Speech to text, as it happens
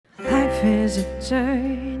Life is a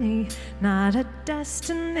journey, not a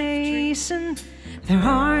destination. There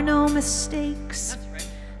are no mistakes,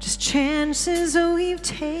 just chances we've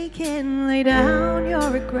taken. Lay down your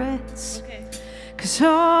regrets, 'cause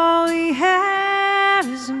all we have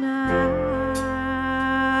is now.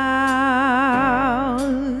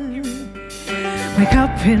 Wake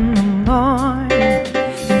up in the morning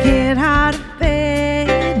and get out of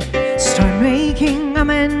bed. Start making a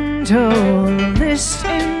mental list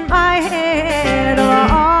in my head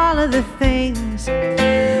of all of the things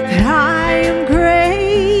that I am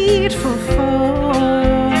grateful for.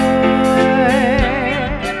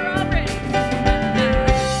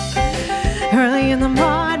 Early in the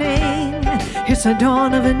morning, it's the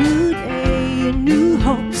dawn of a new day, new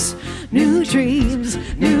hopes, new dreams,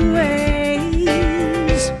 new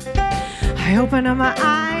ways. I open up my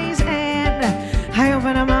eyes and I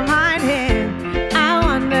open up my mind and I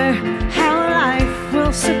wonder how life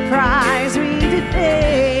will surprise me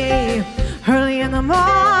today. Early in the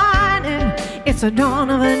morning, it's the dawn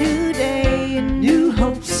of a new day, and new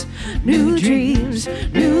hopes, new dreams,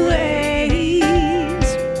 new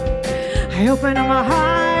ways. I open up my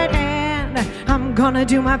heart and I'm gonna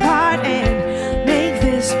do my part and make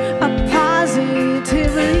this a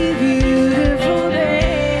positively beautiful day.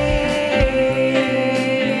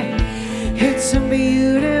 It's a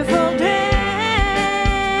beautiful day.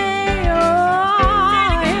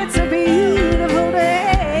 Oh, it's a beautiful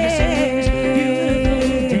day.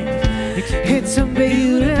 It's a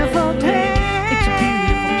beautiful day. It's a beautiful,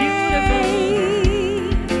 beautiful.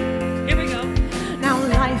 Here we go. Now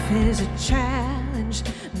life is a challenge,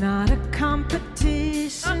 not a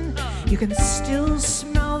competition. You can still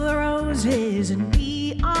smell the roses and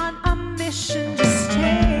be on a mission. Just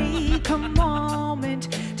take a moment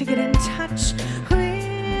to get in touch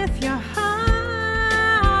with your heart.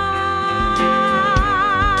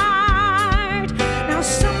 Now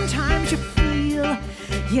sometimes you feel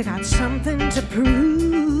you got something to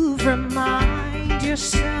prove. Remind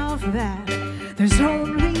yourself that there's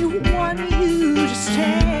only one you. Just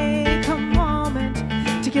take a moment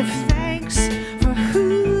to give thanks for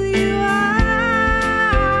who you are.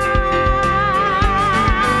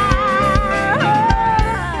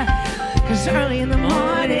 'Cause early in the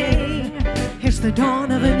morning, it's the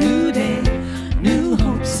dawn of a new day, new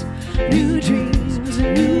hopes, new dreams,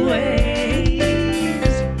 and new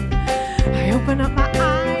ways. I open up my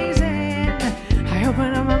eyes and I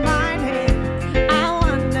open up my mind and I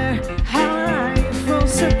wonder how life will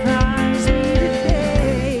surprise me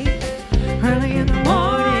today. Early in the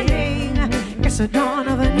morning, it's the dawn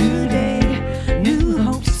of a new day, new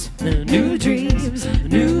hopes, new dreams,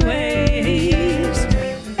 new ways.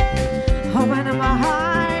 Open up my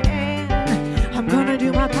heart and I'm gonna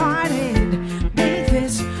do my part and make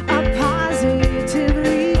this a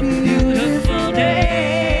positively beautiful day.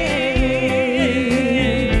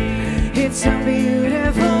 It's a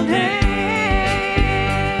beautiful day.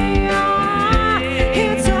 Oh,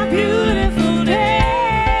 it's a beautiful day.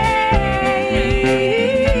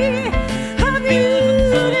 A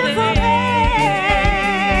beautiful day.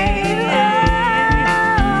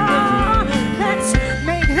 Oh, let's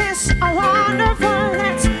make this a wonderful.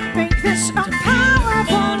 Let's make this a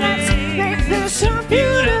powerful. Let's make this a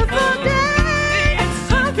beautiful day.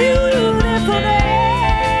 A beautiful day.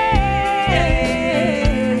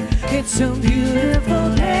 It's a beautiful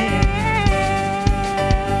day.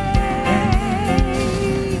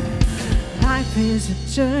 Life is a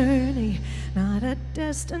journey, not a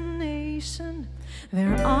destination.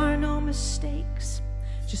 There are no mistakes,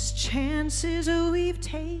 just chances we've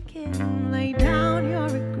taken. Lay down your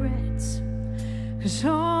regrets, 'cause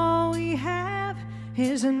all we have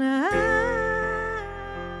is now.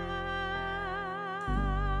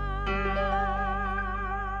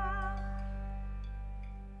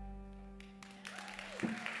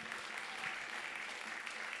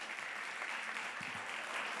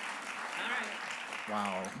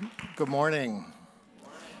 Wow. Good morning.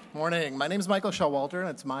 Morning. My name is Michael Showalter, and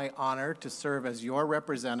it's my honor to serve as your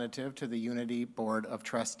representative to the Unity Board of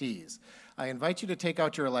Trustees. I invite you to take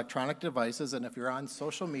out your electronic devices, and if you're on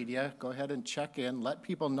social media, go ahead and check in. Let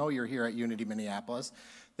people know you're here at Unity Minneapolis.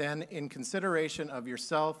 Then, in consideration of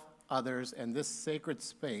yourself, others, and this sacred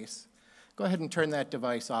space, go ahead and turn that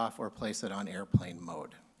device off or place it on airplane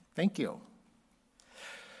mode. Thank you.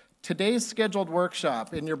 Today's scheduled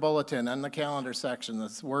workshop in your bulletin on the calendar section,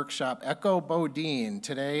 this workshop, Echo Bodine,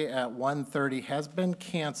 today at 1:30 has been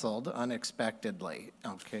canceled unexpectedly,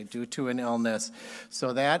 okay, due to an illness.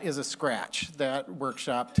 So that is a scratch. That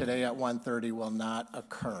workshop today at 1:30 will not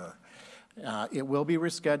occur. It will be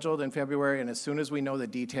rescheduled in February, and as soon as we know the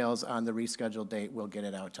details on the rescheduled date, we'll get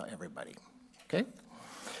it out to everybody. Okay?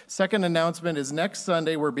 Second announcement is next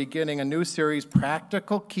Sunday, we're beginning a new series,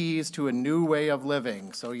 Practical Keys to a New Way of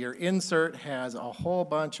Living. So your insert has a whole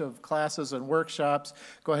bunch of classes and workshops.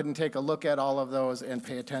 Go ahead and take a look at all of those and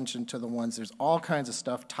pay attention to the ones. There's all kinds of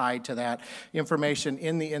stuff tied to that information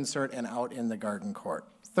in the insert and out in the garden court.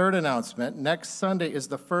 Third announcement, next Sunday is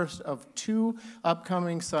the first of 2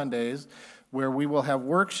 upcoming Sundays where we will have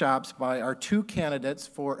workshops by our 2 candidates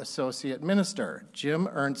for associate minister. Jim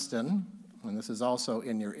Ernston, and this is also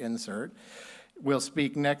in your insert, will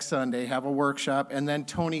speak next Sunday, have a workshop, and then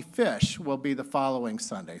Tony Fish will be the following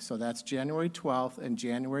Sunday. So that's January 12th and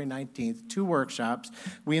January 19th, 2 workshops.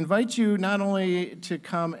 We invite you not only to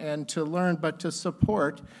come and to learn, but to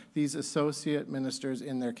support these associate ministers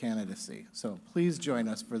in their candidacy. So please join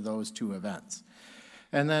us for those 2 events.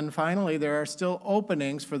 And then finally, there are still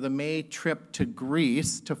openings for the May trip to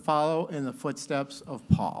Greece to follow in the footsteps of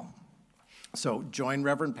Paul. So join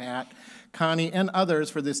Reverend Pat, Connie, and others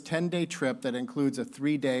for this 10-day trip that includes a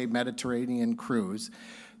 3-day Mediterranean cruise.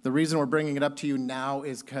 The reason we're bringing it up to you now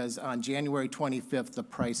is because on January 25th, the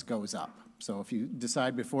price goes up. So if you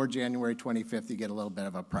decide before January 25th, you get a little bit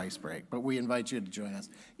of a price break. But we invite you to join us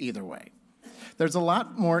either way. There's a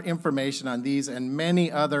lot more information on these and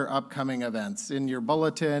many other upcoming events in your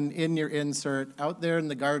bulletin, in your insert, out there in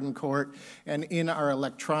the garden court, and in our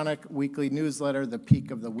electronic weekly newsletter, The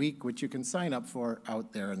Peak of the Week, which you can sign up for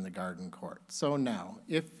out there in the garden court. So now,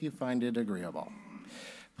 if you find it agreeable,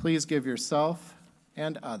 please give yourself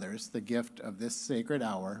and others the gift of this sacred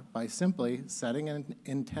hour by simply setting an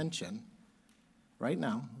intention right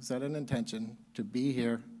now, set an intention to be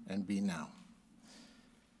here and be now.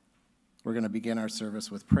 We're going to begin our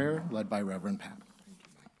service with prayer led by Reverend Pat.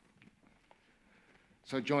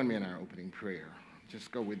 So join me in our opening prayer.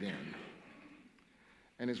 Just go within.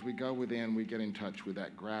 And as we go within, we get in touch with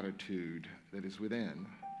that gratitude that is within.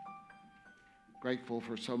 Grateful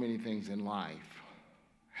for so many things in life: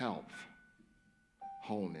 health,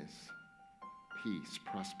 wholeness, peace,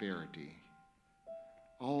 prosperity.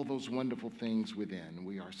 All those wonderful things within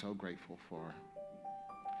we are so grateful for.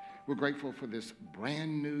 We're grateful for this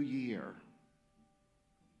brand new year,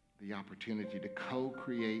 the opportunity to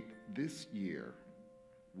co-create this year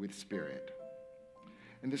with Spirit.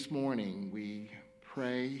 And this morning, we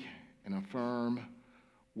pray and affirm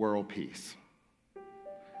world peace.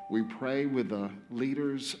 We pray with the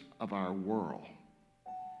leaders of our world,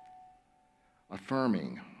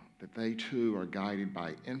 affirming that they too are guided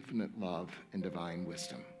by infinite love and divine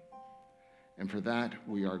wisdom. And for that,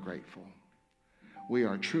 we are grateful. We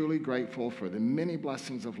are truly grateful for the many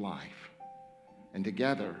blessings of life. And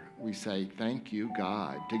together we say, thank you,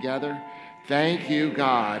 God. Together, thank you,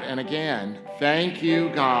 God. And again, thank you,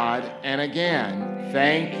 God. And again,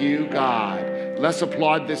 thank you, God. Let's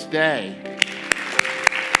applaud this day.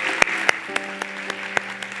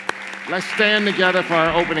 Let's stand together for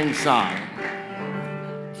our opening song.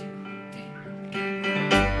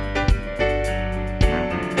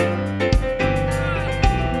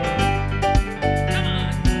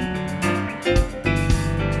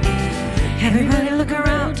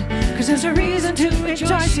 There's a reason to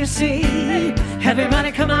rejoice, you see.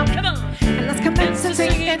 Everybody come on, and let's commence and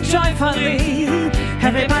sing it joyfully.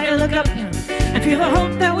 Everybody look up and feel the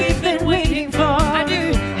hope that we've been waiting for. I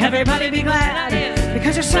do. Everybody be glad,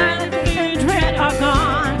 because your silence and dread are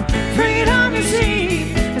gone. Freedom, you see,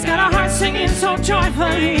 has got our hearts singing so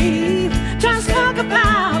joyfully. Just look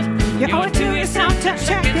about, you owe it to yourself to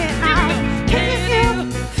check it out. Can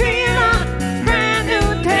you feel a brand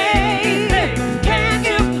new day?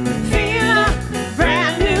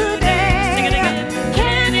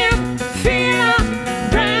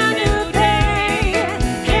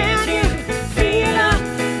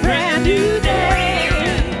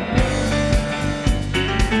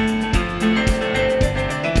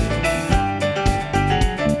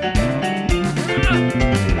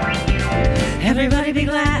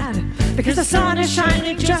 Because the sun is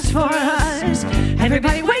shining just for us.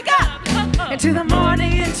 Everybody wake up into the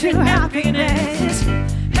morning, into happiness.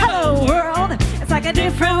 Hello world, it's like a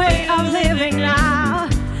different way of living now.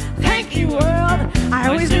 Thank you world, I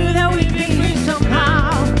always knew that we'd be free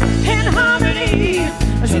somehow. In harmony,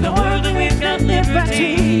 I see the world and we've got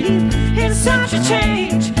liberty. It's such a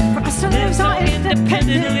change for us to live so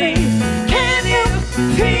independently. Can you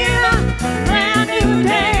feel a brand new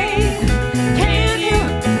day?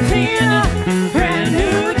 Brand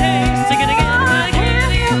new day. Sing it again.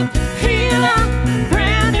 Can you feel a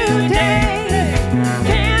brand new day?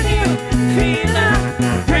 Can you feel a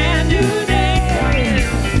brand new day?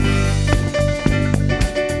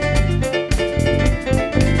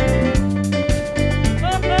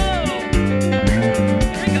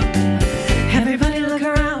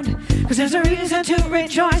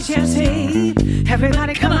 rejoice, yes, hey.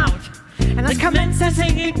 Everybody come out, and let's commence our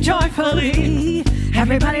singing joyfully.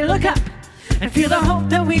 Everybody look up and feel the hope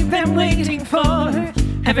that we've been waiting for.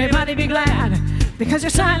 Everybody be glad, because your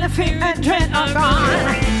silent fear and dread are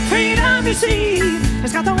gone. Freedom you see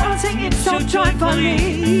has got the world singing so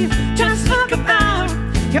joyfully. Just look about,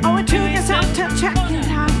 you owe it to yourself to check it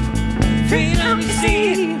out. Freedom you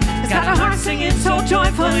see has got a heart singing so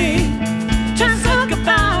joyfully. Just look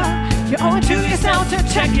about, you owe it to yourself to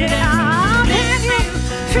check it out. Can you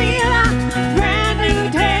feel a brand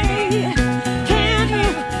new day? Can you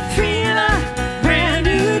feel a brand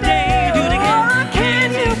new day? Do it again. Oh,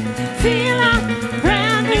 can you feel a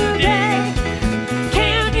brand new day?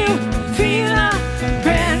 Can you feel a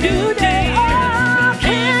brand new day? Oh,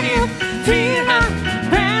 can you feel a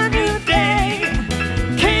brand new day?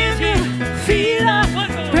 Can you feel a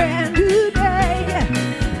brand new day?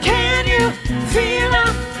 Can you feel a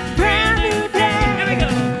brand new day? Here we go.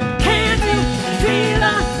 Can you feel a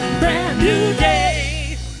brand new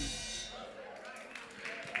day?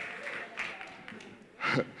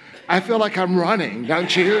 I feel like I'm running,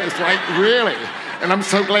 don't you? It's like, really? And I'm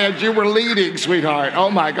so glad you were leading, sweetheart. Oh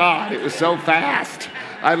my God, it was so fast.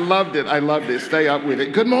 I loved it. I loved it. Stay up with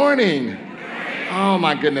it. Good morning. Oh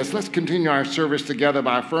my goodness. Let's continue our service together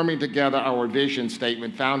by affirming together our vision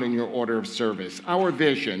statement found in your order of service. Our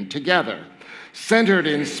vision, together, centered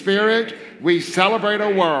in spirit, we celebrate a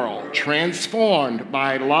world transformed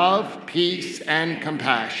by love, peace, and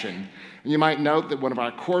compassion. And you might note that one of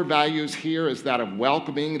our core values here is that of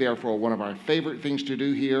welcoming. Therefore, one of our favorite things to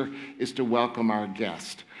do here is to welcome our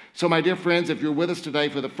guest. So, my dear friends, if you're with us today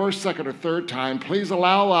for the first, second, or third time, please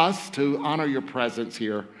allow us to honor your presence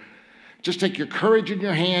here. Just take your courage in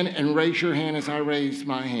your hand and raise your hand as I raise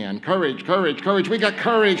my hand. Courage, courage, courage. We got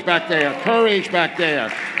courage back there. Courage back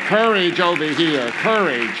there. Courage over here.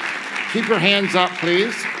 Courage. Keep your hands up,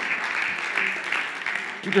 please.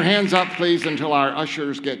 Keep your hands up, please, until our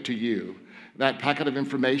ushers get to you. That packet of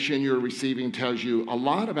information you're receiving tells you a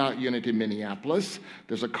lot about Unity Minneapolis.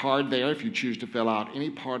 There's a card there. If you choose to fill out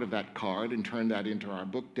any part of that card and turn that into our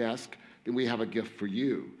book desk, then we have a gift for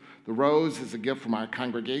you. The rose is a gift from our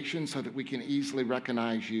congregation so that we can easily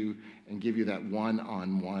recognize you and give you that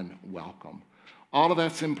one-on-one welcome. All of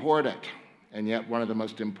that's important, and yet one of the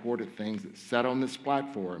most important things that's said on this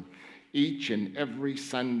platform each and every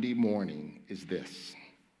Sunday morning is this,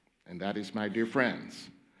 and that is, my dear friends,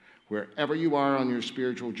 wherever you are on your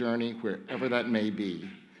spiritual journey, wherever that may be,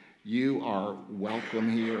 you are welcome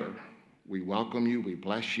here. We welcome you, we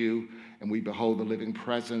bless you, and we behold the living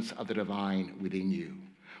presence of the divine within you.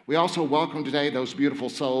 We also welcome today those beautiful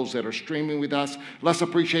souls that are streaming with us. Let's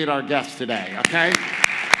appreciate our guests today, okay?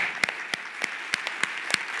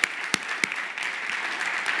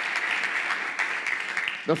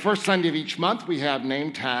 The first Sunday of each month, we have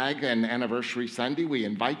Name Tag and Anniversary Sunday. We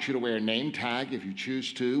invite you to wear a name tag if you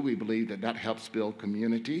choose to. We believe that that helps build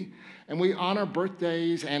community. And we honor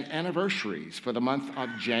birthdays and anniversaries for the month of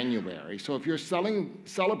January. So if you're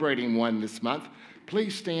celebrating one this month,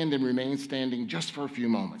 please stand and remain standing just for a few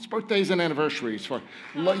moments. Birthdays and anniversaries for,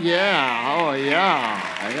 yeah, oh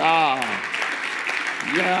yeah, yeah,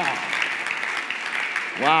 yeah.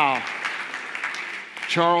 Wow.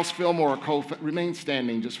 Charles Fillmore, remain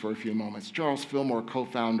standing just for a few moments. Charles Fillmore,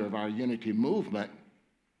 co-founder of our Unity movement,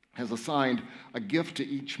 has assigned a gift to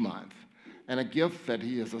each month. And a gift that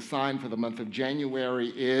he has assigned for the month of January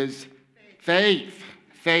is faith.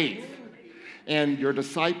 Faith. And your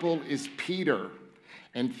disciple is Peter.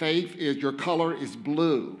 And faith is, your color is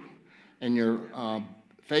blue. And your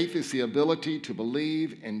faith is the ability to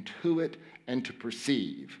believe, intuit, and to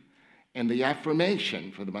perceive. And the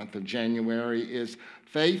affirmation for the month of January is,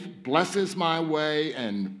 faith blesses my way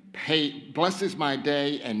and blesses my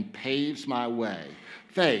day and paves my way.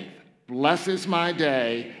 Faith blesses my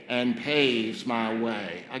day and paves my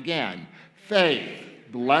way. Again, faith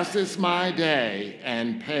blesses my day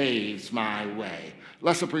and paves my way.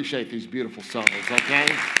 Let's appreciate these beautiful souls, okay?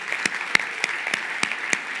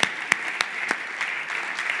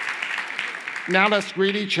 Now let's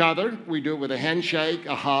greet each other. We do it with a handshake,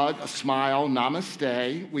 a hug, a smile,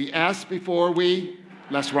 namaste. We ask before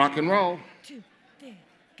let's rock and roll. 2, 3,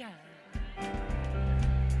 go.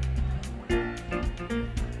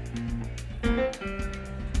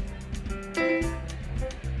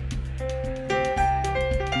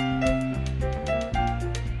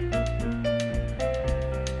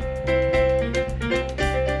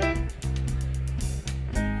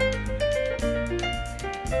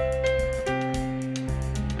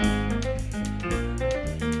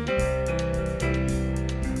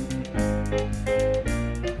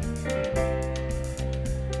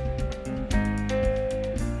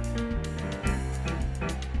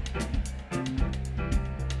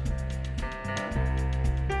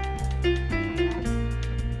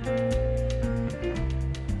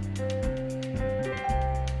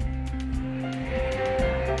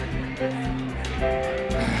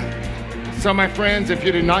 So my friends, if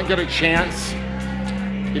you did not get a chance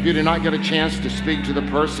to speak to the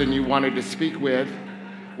person you wanted to speak with,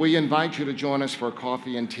 we invite you to join us for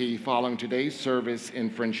coffee and tea following today's service in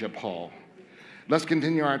Friendship Hall. Let's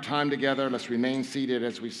continue our time together. Let's remain seated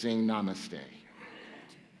as we sing Namaste.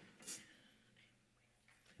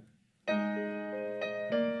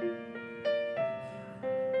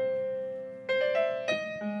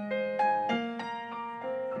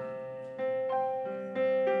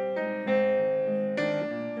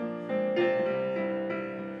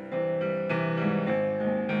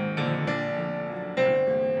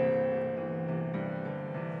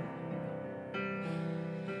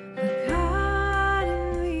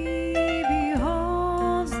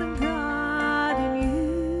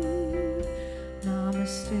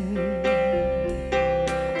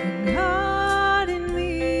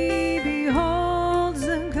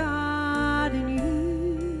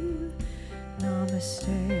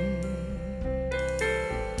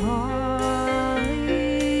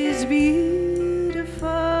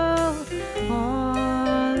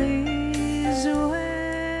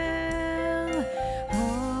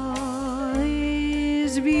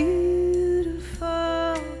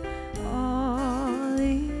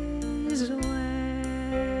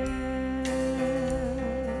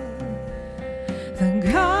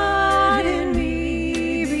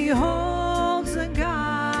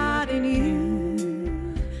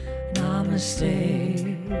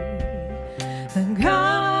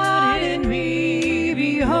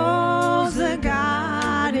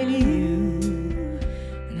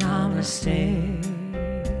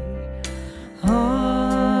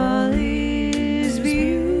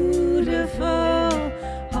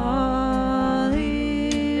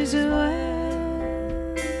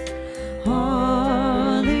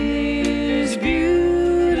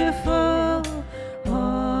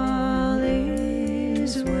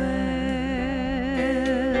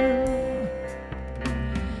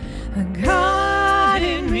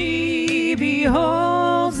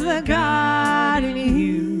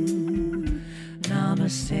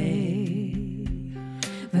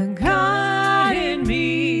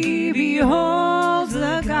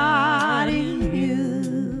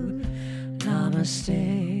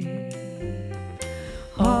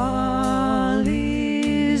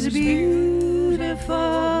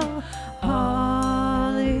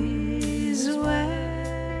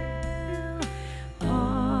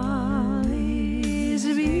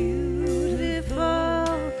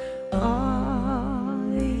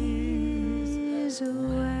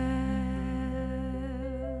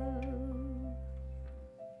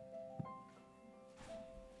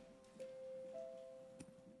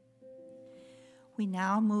 We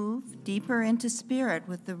now move deeper into spirit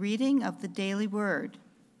with the reading of the daily word.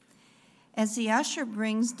 As the usher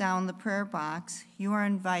brings down the prayer box, you are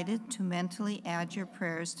invited to mentally add your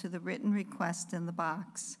prayers to the written request in the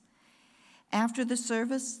box. After the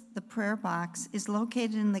service, the prayer box is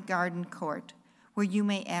located in the garden court, where you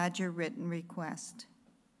may add your written request.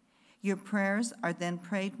 Your prayers are then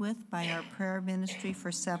prayed with by our prayer ministry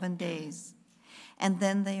for 7 days, and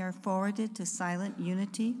then they are forwarded to Silent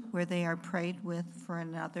Unity, where they are prayed with for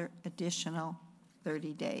another additional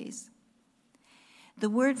 30 days. The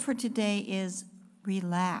word for today is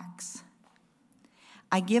relax.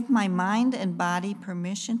 I give my mind and body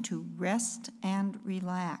permission to rest and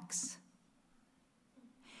relax.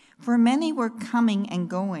 For many were coming and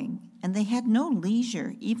going, and they had no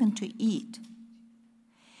leisure even to eat.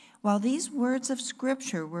 While these words of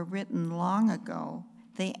Scripture were written long ago,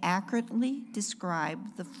 they accurately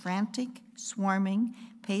describe the frantic, swarming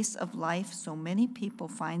pace of life so many people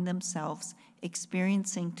find themselves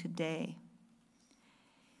experiencing today.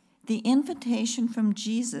 The invitation from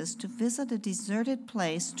Jesus to visit a deserted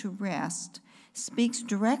place to rest speaks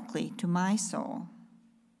directly to my soul.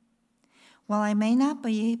 While I may not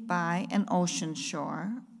be by an ocean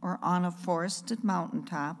shore or on a forested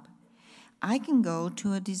mountaintop, I can go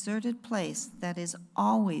to a deserted place that is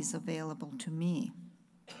always available to me.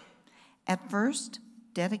 At first,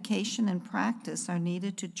 dedication and practice are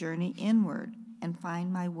needed to journey inward and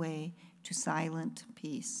find my way to silent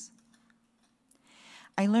peace.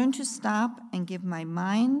 I learn to stop and give my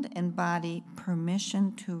mind and body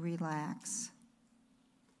permission to relax.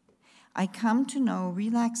 I come to know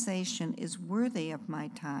relaxation is worthy of my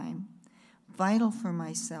time, vital for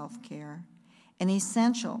my self-care, and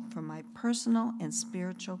essential for my personal and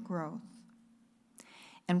spiritual growth.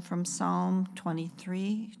 And from Psalm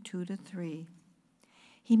 23, 2-3,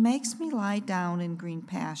 He makes me lie down in green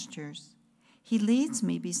pastures. He leads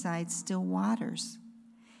me beside still waters.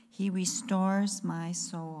 He restores my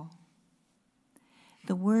soul.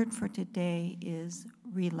 The word for today is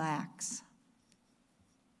relax.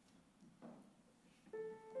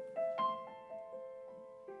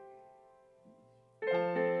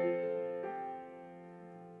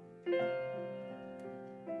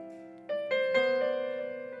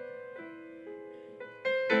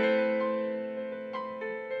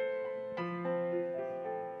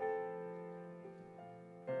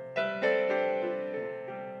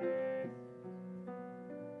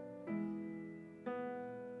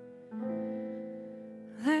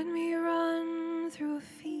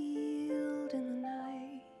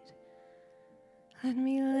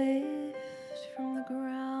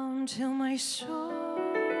 ground till my soul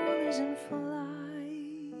is in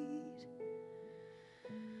flight.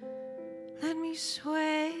 Let me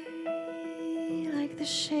sway like the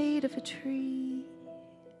shade of a tree.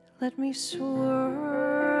 Let me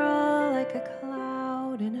swirl like a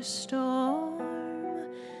cloud in a storm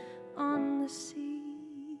on the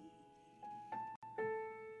sea.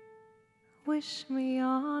 Wish me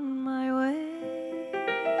on my way.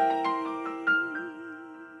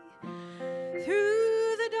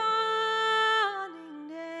 Through the dawning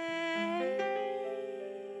day,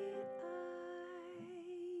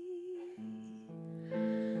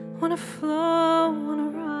 I wanna flow, wanna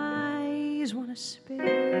rise, wanna spill,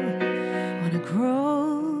 wanna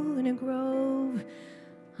grow in a grove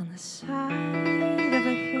on the side of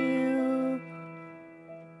a hill.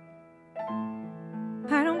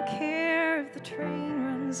 I don't care if the train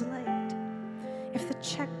runs late, if the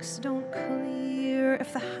checks don't clear,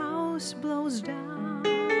 if the house blows down,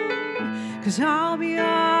 'cause I'll be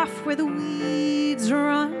off where the weeds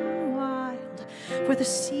run wild, where the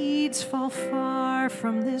seeds fall far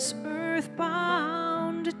from this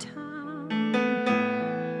earthbound town,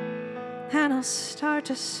 and I'll start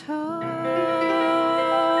to soar.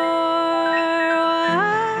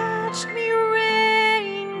 Watch me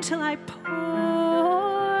rain till I pour.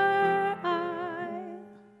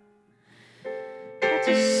 Catch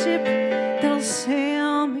a ship that'll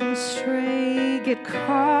sail me straight. Get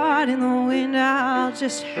caught in the wind, I'll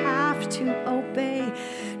just have to obey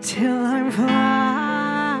till I'm flying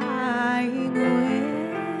away.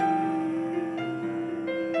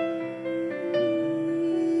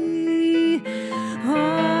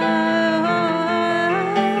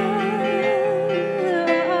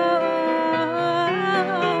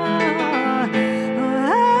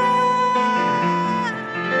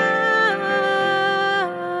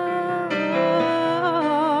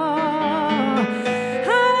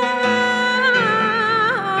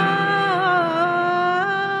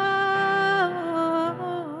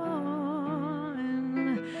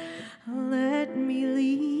 Let me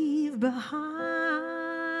leave behind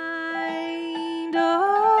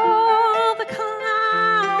all the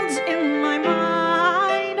clouds in my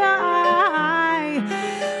mind.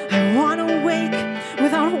 I want to wake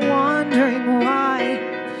without wondering why,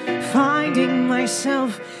 finding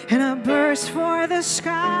myself in a burst for the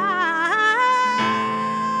sky.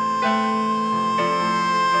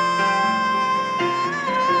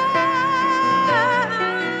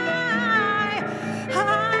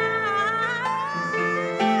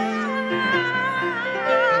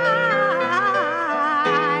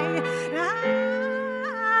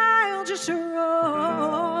 I'll just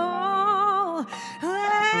roll.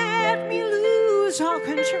 Let me lose all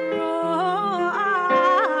control.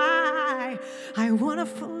 I want to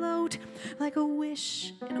float like a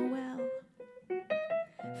wish in a well,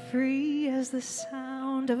 free as the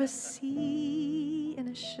sound of a sea in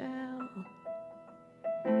a shell.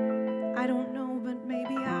 I don't know, but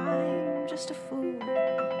maybe I'm just a fool.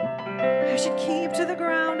 I should keep to the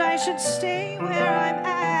ground, I should stay where I'm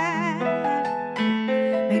at.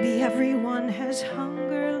 Maybe everyone has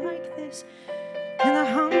hunger like this, and the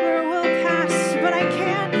hunger will pass, but I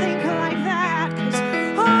can't think like that, 'cause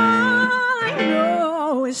all I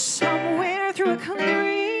know is somewhere through a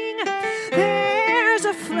clearing there's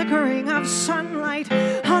a flickering of sunlight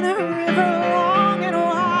on a river long and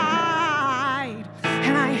wide,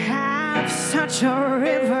 and I have such a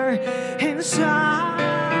river inside.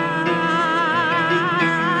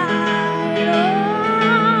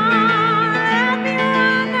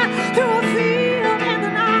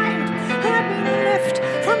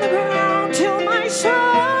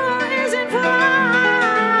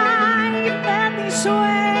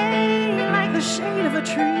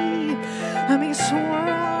 Let me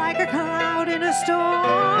swirl like a cloud in a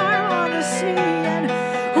storm on the sea, and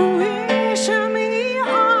wish me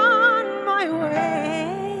on my way.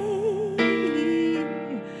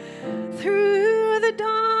 Through the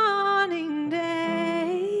dawning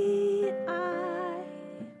day, I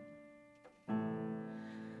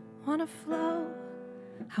wanna flow,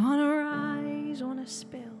 I wanna rise, wanna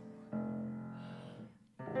spill,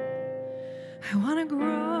 I wanna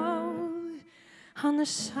grow on the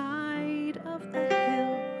side of the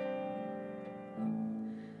hill.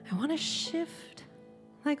 I want to shift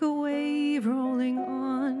like a wave rolling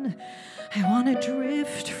on. I want to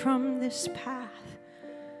drift from this path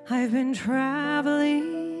I've been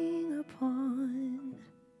traveling upon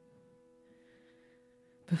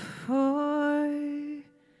before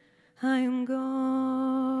I am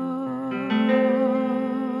gone.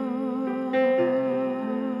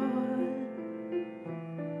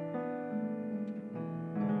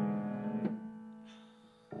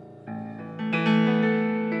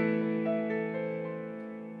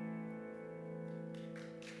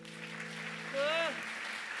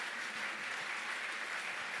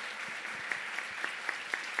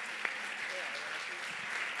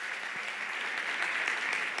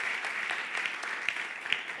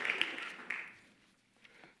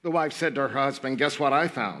 The wife said to her husband, "Guess what I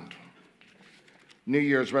found? New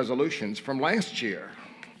Year's resolutions from last year.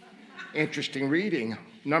 Interesting reading.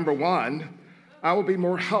 Number 1, I will be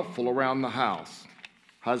more helpful around the house."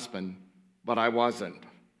 Husband, "But I wasn't."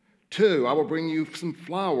 2, I will bring you some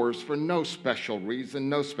flowers for no special reason,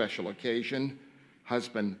 no special occasion.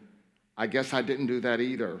 Husband, "I guess I didn't do that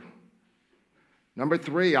either." Number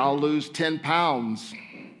 3, I'll lose 10 pounds.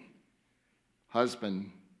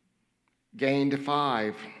 Husband, gained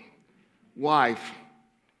 5. Wife,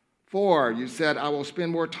 4, you said I will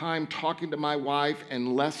spend more time talking to my wife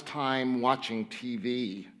and less time watching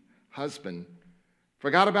TV. Husband,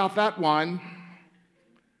 forgot about that one.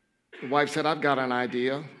 The wife said, I've got an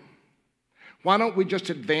idea. Why don't we just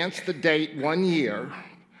advance the date 1 year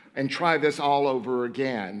and try this all over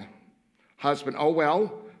again? Husband, oh,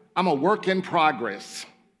 well, I'm a work in progress.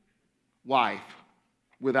 Wife,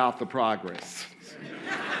 without the progress.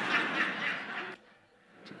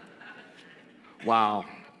 Wow.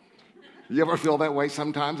 You ever feel that way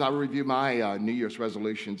sometimes? I review my New Year's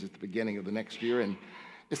resolutions at the beginning of the next year, and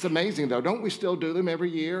it's amazing, though. Don't we still do them every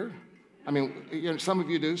year? I mean, you know, some of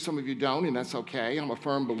you do, some of you don't, and that's okay. I'm a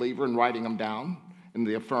firm believer in writing them down in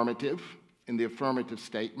the affirmative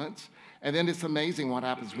statements. And then it's amazing what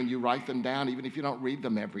happens when you write them down, even if you don't read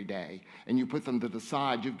them every day, and you put them to the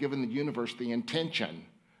side. You've given the universe the intention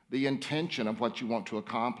of what you want to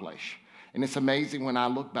accomplish. And it's amazing when I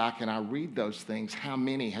look back and I read those things, how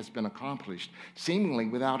many has been accomplished, seemingly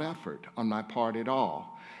without effort on my part at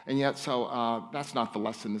all. And yet, so that's not the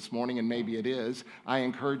lesson this morning, and maybe it is. I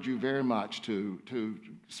encourage you very much to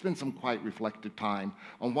spend some quite reflective time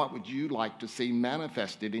on what would you like to see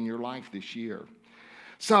manifested in your life this year.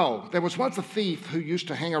 So there was once a thief who used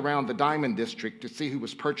to hang around the Diamond District to see who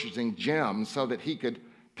was purchasing gems so that he could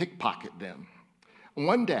pickpocket them.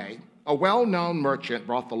 One day, a well-known merchant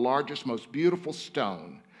brought the largest, most beautiful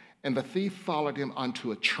stone, and the thief followed him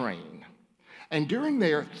onto a train. And during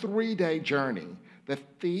their 3-day journey, the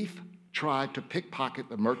thief tried to pickpocket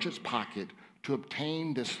the merchant's pocket to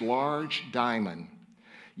obtain this large diamond.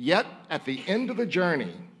 Yet, at the end of the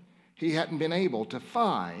journey, he hadn't been able to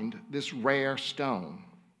find this rare stone.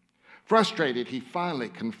 Frustrated, he finally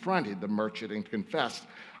confronted the merchant and confessed,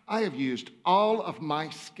 I have used all of my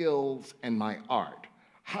skills and my art.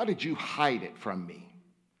 How did you hide it from me?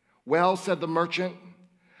 Well, said the merchant,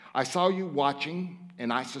 I saw you watching,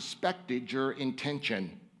 and I suspected your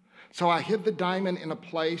intention. So I hid the diamond in a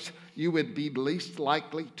place you would be least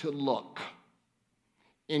likely to look,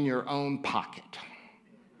 in your own pocket.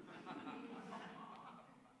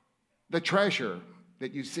 The treasure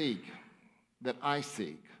that you seek, that I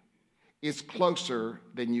seek, is closer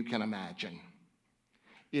than you can imagine.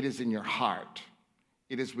 It is in your heart.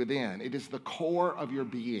 It is within. It is the core of your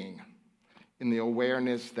being, in the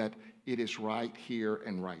awareness that it is right here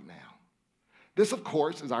and right now. This, of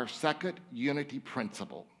course, is our second unity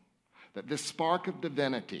principle, that this spark of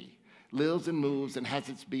divinity lives and moves and has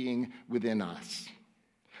its being within us.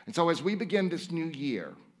 And so as we begin this new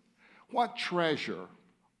year, what treasure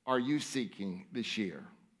are you seeking this year?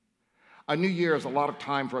 A new year is a lot of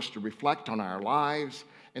time for us to reflect on our lives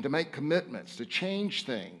and to make commitments to change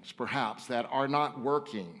things, perhaps, that are not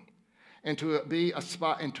working, and to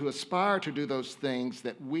aspire to do those things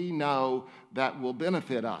that we know that will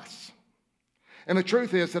benefit us. And the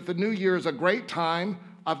truth is that the new year is a great time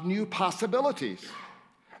of new possibilities,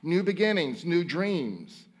 new beginnings, new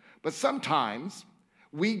dreams. But sometimes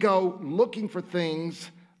we go looking for things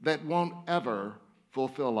that won't ever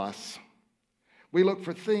fulfill us. We look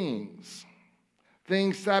for things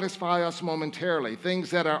satisfy us momentarily,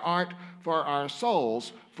 things that aren't for our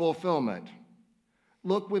soul's fulfillment.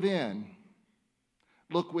 Look within.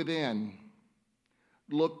 Look within.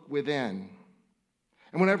 Look within.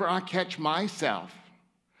 And whenever I catch myself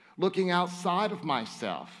looking outside of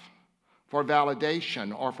myself for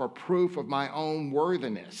validation or for proof of my own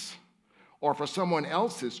worthiness or for someone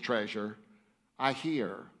else's treasure, I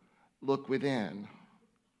hear, look within.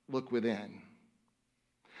 Look within.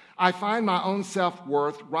 I find my own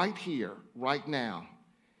self-worth right here, right now,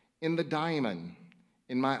 in the diamond,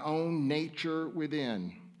 in my own nature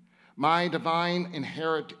within. My divine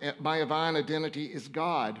identity is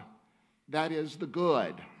God. That is the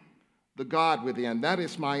good, the God within. That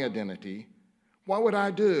is my identity. What would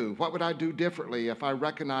I do? What would I do differently if I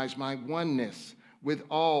recognize my oneness with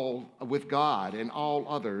God and all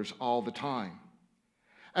others all the time?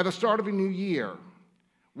 At the start of a new year,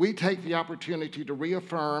 we take the opportunity to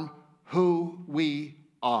reaffirm who we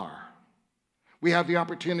are. We have the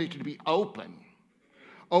opportunity to be open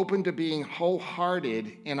to being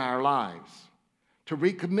wholehearted in our lives, to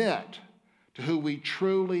recommit to who we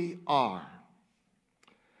truly are.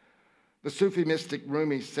 The Sufi mystic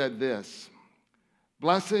Rumi said this: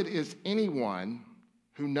 "Blessed is anyone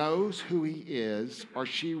who knows who he is or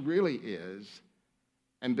she really is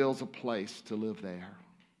and builds a place to live there."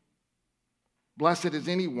 Blessed is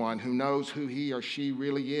anyone who knows who he or she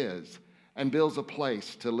really is and builds a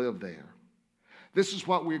place to live there. This is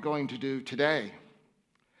what we're going to do today,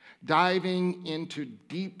 diving into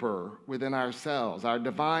deeper within ourselves, our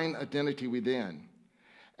divine identity within,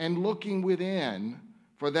 and looking within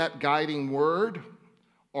for that guiding word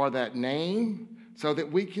or that name so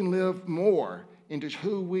that we can live more into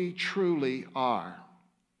who we truly are.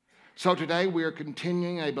 So today we are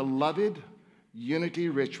continuing a beloved unity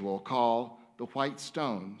ritual called the White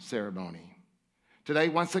Stone Ceremony. Today,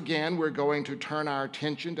 once again, we're going to turn our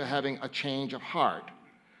attention to having a change of heart,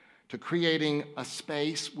 to creating a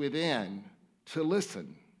space within to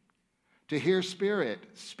listen, to hear Spirit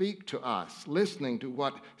speak to us, listening to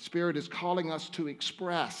what Spirit is calling us to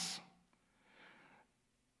express,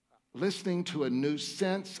 listening to a new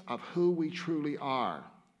sense of who we truly are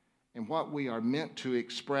and what we are meant to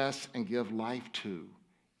express and give life to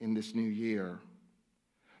in this new year.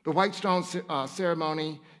 The White Stone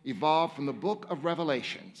Ceremony evolved from the book of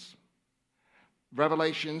Revelations,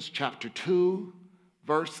 Revelations chapter 2,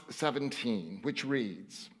 verse 17, which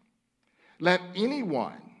reads, Let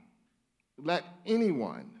anyone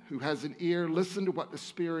who has an ear listen to what the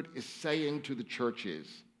Spirit is saying to the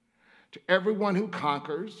churches. To everyone who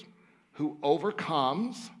conquers, who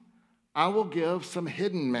overcomes, I will give some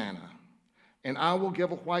hidden manna, and I will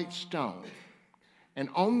give a white stone. And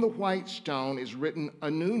on the white stone is written a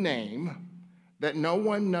new name that no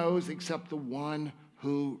one knows except the one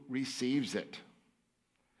who receives it.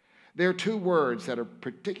 There are two words that are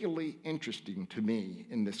particularly interesting to me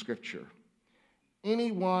in the scripture: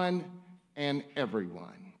 anyone and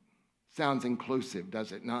everyone. Sounds inclusive,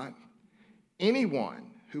 does it not? Anyone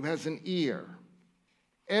who has an ear,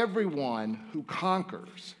 everyone who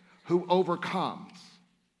conquers, who overcomes.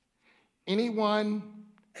 Anyone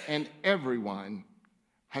and everyone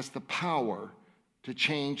has the power to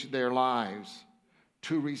change their lives,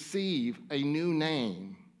 to receive a new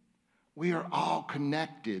name. We are all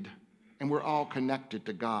connected, and we're all connected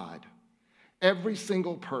to God. Every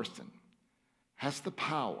single person has the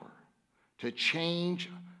power to change,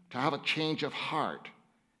 to have a change of heart,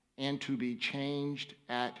 and to be changed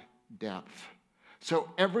at depth. So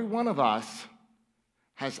every one of us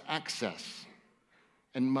has access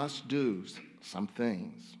and must do some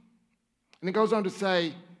things. And it goes on to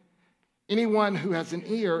say, anyone who has an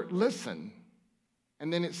ear, listen.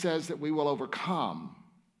 And then it says that we will overcome.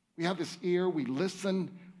 We have this ear, we listen,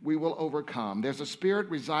 we will overcome. There's a spirit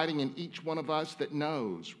residing in each one of us that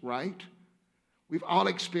knows, right? We've all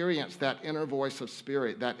experienced that inner voice of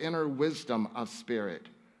spirit, that inner wisdom of spirit.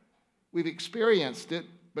 We've experienced it,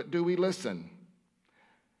 but do we listen?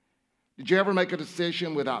 Did you ever make a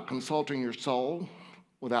decision without consulting your soul,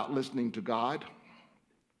 without listening to God?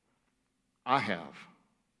 I have.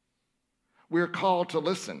 We are called to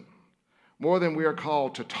listen more than we are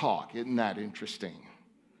called to talk. Isn't that interesting?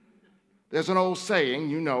 There's an old saying,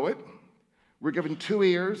 you know it. We're given 2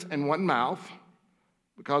 ears and 1 mouth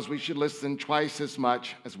because we should listen twice as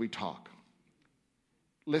much as we talk.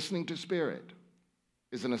 Listening to Spirit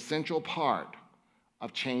is an essential part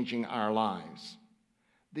of changing our lives.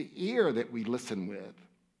 The ear that we listen with,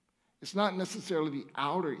 it's not necessarily the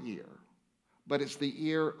outer ear, but it's the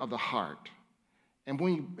ear of the heart. And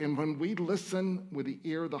when we listen with the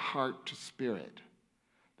ear of the heart to Spirit,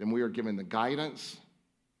 then we are given the guidance,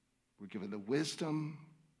 we're given the wisdom,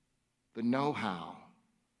 the know-how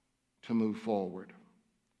to move forward.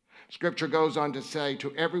 Scripture goes on to say,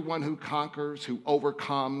 to everyone who conquers, who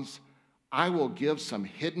overcomes, I will give some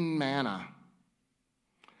hidden manna.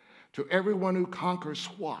 To everyone who conquers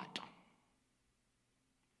what?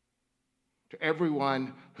 To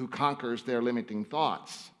everyone who conquers their limiting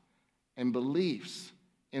thoughts and beliefs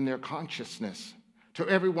in their consciousness. To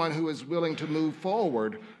everyone who is willing to move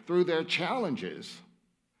forward through their challenges,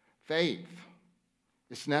 faith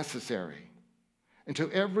is necessary. And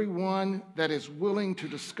to everyone that is willing to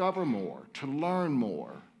discover more, to learn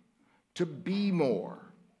more, to be more,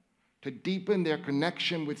 to deepen their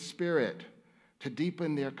connection with Spirit, to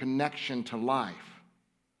deepen their connection to life.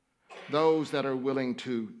 Those that are willing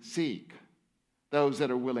to seek, those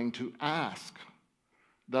that are willing to ask,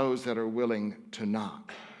 those that are willing to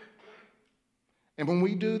knock. And when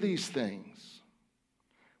we do these things,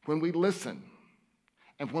 when we listen,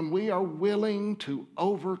 and when we are willing to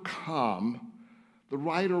overcome, the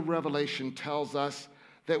writer of Revelation tells us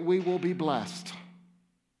that we will be blessed.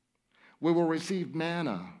 We will receive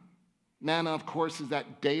manna. Manna, of course, is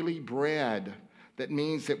that daily bread that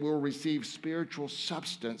means that we'll receive spiritual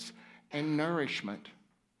substance and nourishment.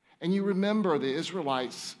 And you remember the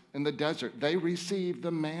Israelites in the desert, they received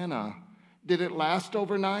the manna. Did it last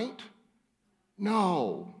overnight?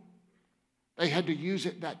 No. They had to use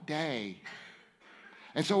it that day.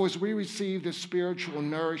 And so as we receive this spiritual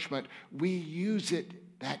nourishment, we use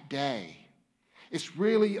it that day. It's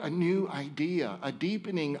really a new idea, a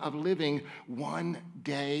deepening of living one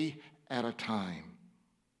day at a time.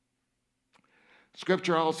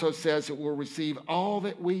 Scripture also says that we'll receive all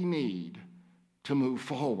that we need to move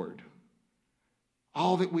forward,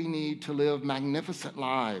 all that we need to live magnificent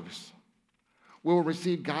lives. We will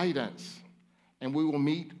receive guidance, and we will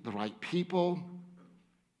meet the right people.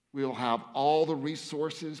 We will have all the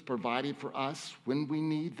resources provided for us when we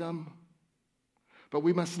need them. But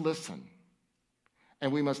we must listen,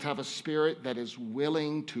 and we must have a spirit that is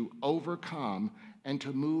willing to overcome and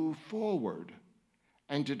to move forward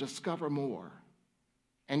and to discover more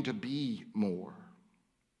and to be more.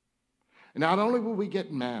 And not only will we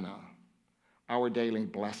get manna, our daily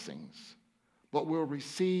blessings, but we'll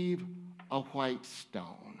receive a white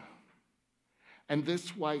stone. And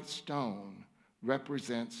this white stone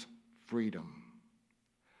represents freedom.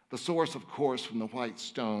 The source, of course, from the white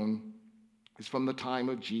stone is from the time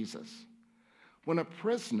of Jesus. When a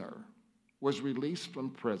prisoner was released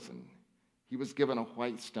from prison, he was given a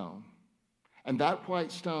white stone. And that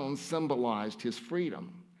white stone symbolized his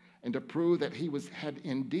freedom, and to prove that he had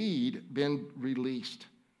indeed been released,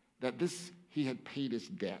 that he had paid his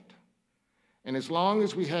debt. And as long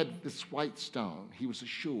as we had this white stone, he was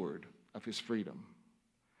assured of his freedom.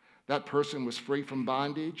 That person was free from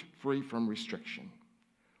bondage, free from restriction.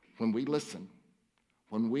 When we listen,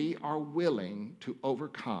 when we are willing to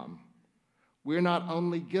overcome, we're not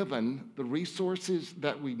only given the resources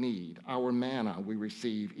that we need, our manna, we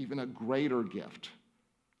receive even a greater gift.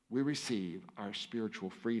 We receive our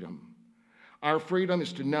spiritual freedom. Our freedom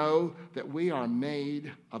is to know that we are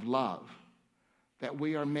made of love, that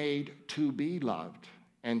we are made to be loved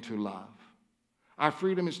and to love. Our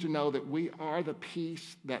freedom is to know that we are the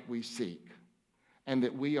peace that we seek, and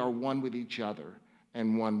that we are one with each other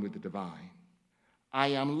and one with the divine. I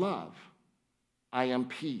am love. I am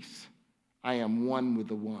peace. I am one with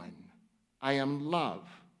the one. I am love.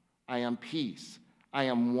 I am peace. I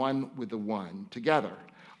am one with the one. Together.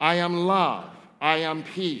 I am love. I am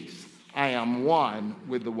peace. I am one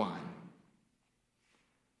with the one.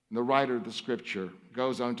 And the writer of the scripture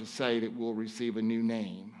goes on to say that we'll receive a new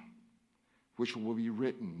name, which will be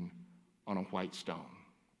written on a white stone.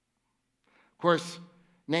 Of course,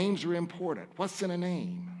 names are important. What's in a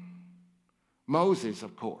name? Moses,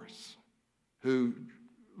 of course, who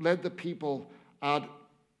led the people out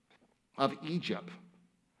of Egypt.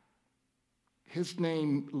 His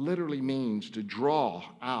name literally means to draw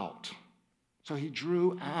out. So he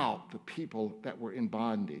drew out the people that were in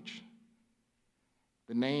bondage.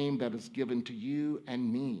 The name that is given to you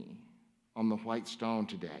and me on the white stone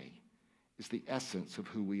today is the essence of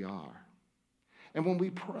who we are. And when we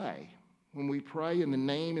pray in the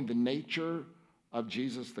name and the nature of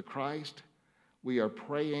Jesus the Christ, we are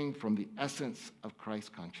praying from the essence of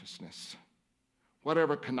Christ consciousness.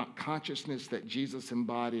 Whatever consciousness that Jesus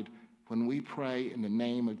embodied, when we pray in the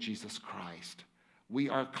name of Jesus Christ, we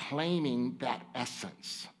are claiming that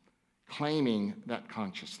essence, claiming that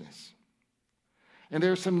consciousness. And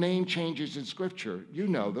there are some name changes in Scripture. You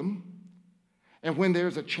know them. And when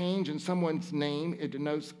there's a change in someone's name, it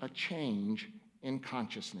denotes a change in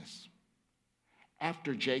consciousness.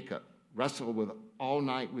 After Jacob wrestled all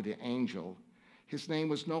night with the angel, his name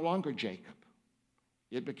was no longer Jacob.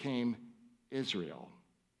 It became Israel,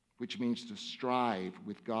 which means to strive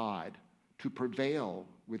with God, to prevail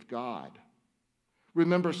with God.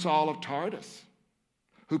 Remember Saul of Tarsus,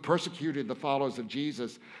 who persecuted the followers of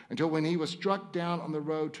Jesus until when he was struck down on the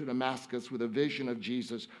road to Damascus with a vision of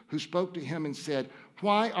Jesus, who spoke to him and said,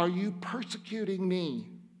 "Why are you persecuting me?"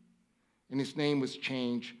 And his name was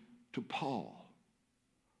changed to Paul.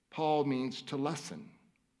 Paul means to lessen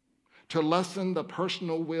the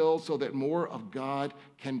personal will so that more of God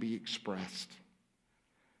can be expressed.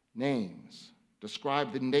 Names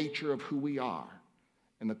describe the nature of who we are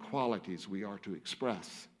and the qualities we are to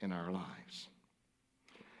express in our lives.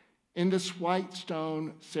 In this white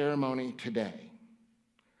stone ceremony today,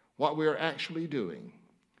 what we are actually doing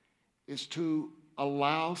is to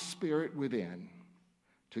allow Spirit within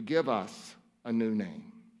to give us a new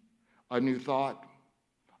name, a new thought,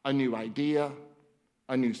 a new idea,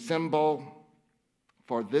 a new symbol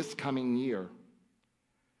for this coming year.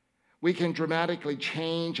 We can dramatically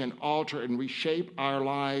change and alter and reshape our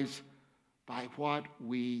lives by what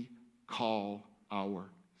we call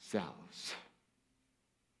ourselves.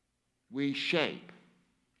 we shape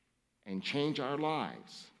and change our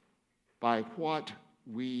lives by what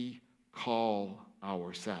we call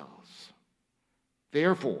ourselves.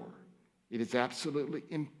 Therefore, it is absolutely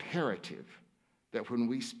imperative that when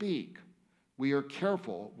we speak, we are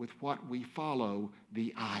careful with what we follow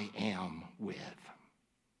the I am with.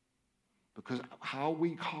 Because how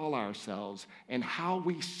we call ourselves and how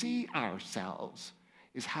we see ourselves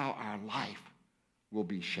is how our life will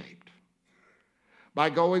be shaped. By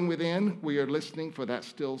going within, we are listening for that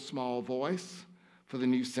still small voice, for the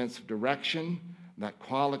new sense of direction, that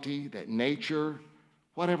quality, that nature,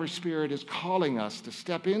 whatever Spirit is calling us to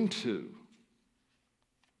step into.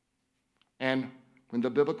 And when the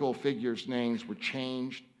biblical figures' names were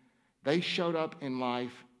changed, they showed up in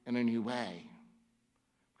life in a new way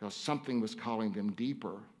because something was calling them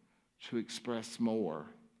deeper to express more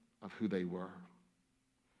of who they were.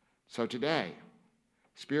 So today,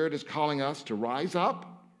 Spirit is calling us to rise up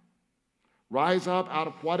out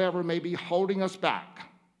of whatever may be holding us back,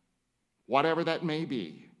 whatever that may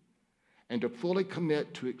be, and to fully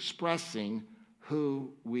commit to expressing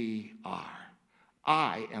who we are.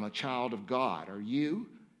 I am a child of God. Are you?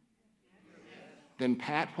 Then,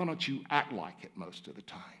 Pat, why don't you act like it most of the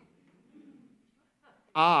time?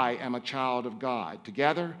 I am a child of God.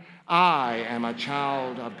 Together, I am a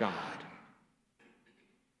child of God.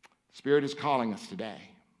 Spirit is calling us today,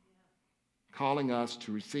 calling us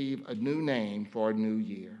to receive a new name for a new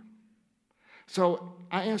year. So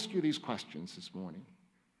I ask you these questions this morning.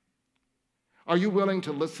 Are you willing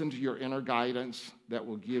to listen to your inner guidance that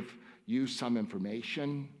will give you some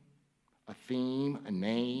information, a theme, a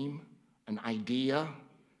name, an idea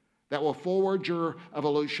that will forward your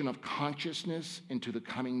evolution of consciousness into the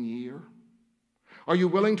coming year? Are you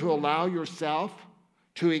willing to allow yourself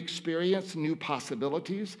to experience new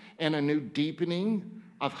possibilities and a new deepening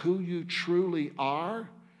of who you truly are,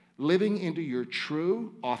 living into your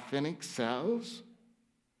true, authentic selves?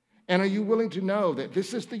 And are you willing to know that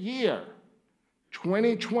this is the year,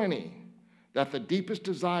 2020, that the deepest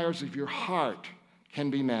desires of your heart can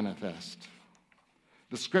be manifest?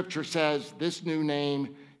 The scripture says this new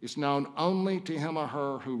name is known only to him or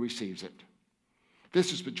her who receives it.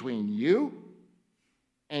 This is between you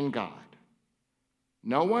and God.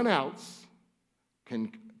 No one else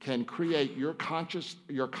can create your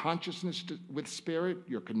consciousness with Spirit,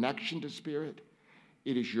 your connection to Spirit.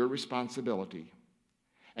 It is your responsibility.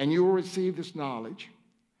 And you will receive this knowledge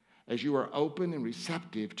as you are open and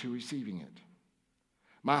receptive to receiving it.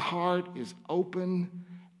 My heart is open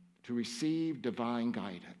to receive divine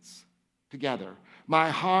guidance. Together, my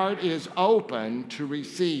heart is open to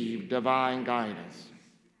receive divine guidance.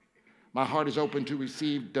 My heart is open to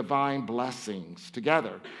receive divine blessings.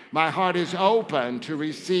 Together, my heart is open to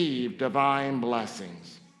receive divine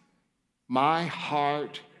blessings. My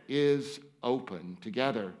heart is open.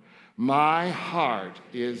 Together, my heart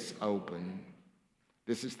is open.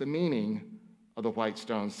 This is the meaning of the white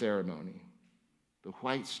stone ceremony. The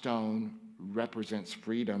white stone represents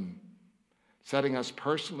freedom, setting us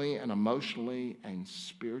personally and emotionally and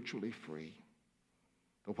spiritually free.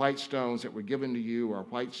 The white stones that were given to you are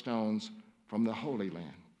white stones from the Holy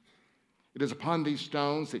Land. It is upon these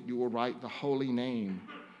stones that you will write the holy name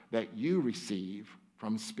that you receive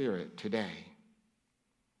from Spirit today.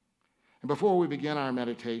 And before we begin our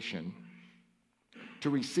meditation,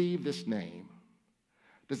 to receive this name,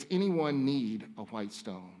 does anyone need a white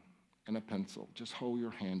stone and a pencil? Just hold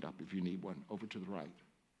your hand up if you need one, over to the right.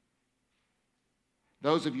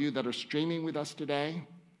 Those of you that are streaming with us today,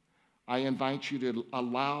 I invite you to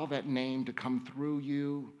allow that name to come through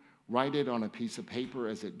you. Write it on a piece of paper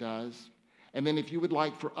as it does. And then if you would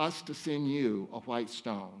like for us to send you a white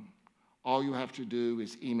stone, all you have to do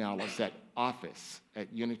is email us at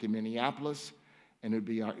office@Unity Minneapolis,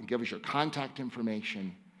 and give us your contact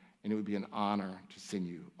information, and it would be an honor to send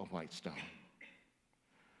you a white stone.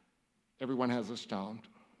 Everyone has a stone.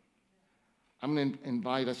 I'm going to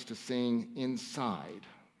invite us to sing Inside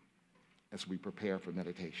as we prepare for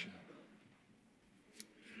meditation.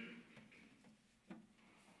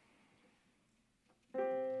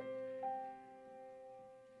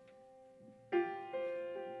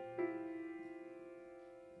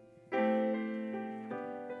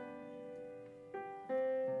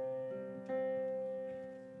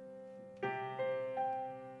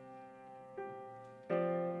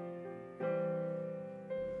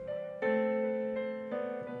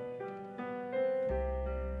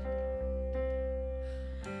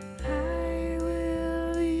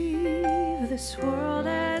 This world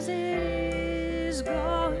as it is,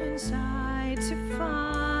 go inside to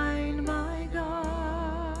find my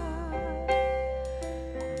God.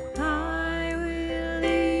 I will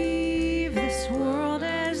leave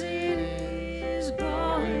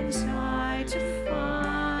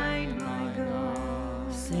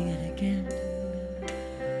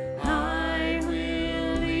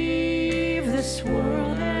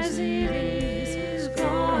world as it is,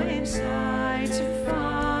 go inside to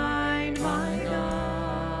find my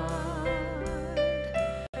God.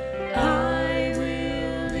 I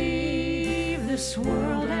will leave this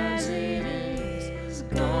world as it is,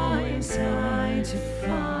 go inside to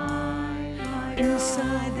find my God.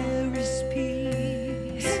 Inside there is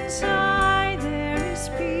peace. Inside there is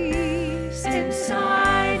peace.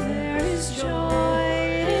 Inside there is joy.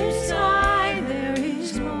 Inside there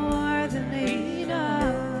is more than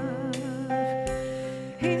enough.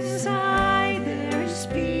 Inside there is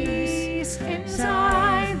peace.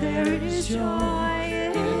 Inside there is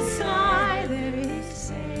joy. Inside there is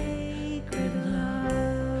sacred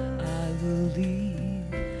love.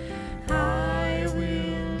 I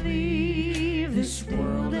will leave this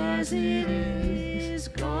world as it is,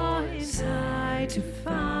 go inside to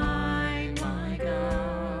find my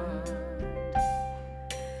God.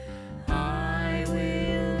 I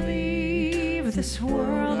will leave this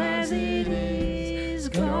world as it is,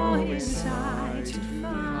 go inside to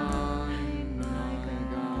find my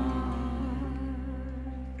God.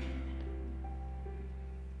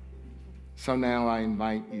 So now I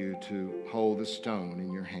invite you to hold the stone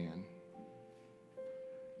in your hand.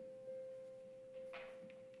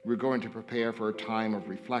 We're going to prepare for a time of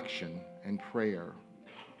reflection and prayer,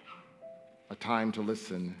 a time to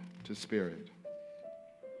listen to Spirit.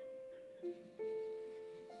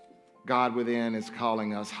 God within is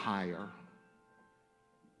calling us higher,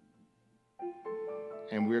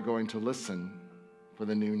 and we're going to listen for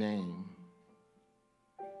the new name,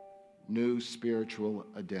 new spiritual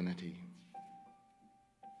identity.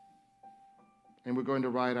 And we're going to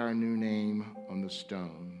write our new name on the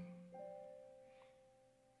stone,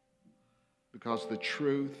 because the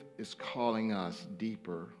truth is calling us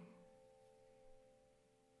deeper,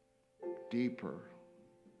 deeper.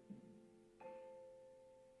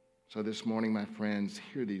 So this morning, my friends,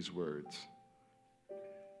 hear these words.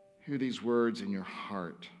 Hear these words in your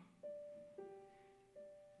heart,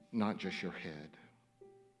 not just your head.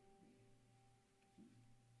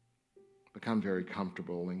 Become very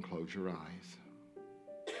comfortable and close your eyes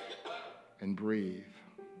and breathe.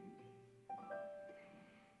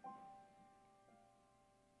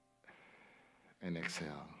 And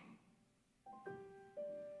exhale.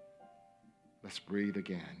 Let's breathe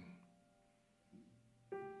again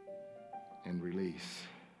and release.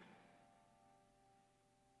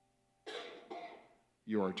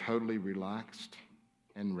 You are totally relaxed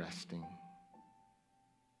and resting.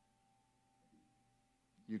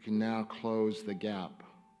 You can now close the gap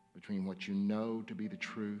between what you know to be the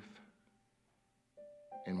truth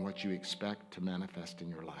and what you expect to manifest in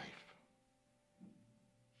your life.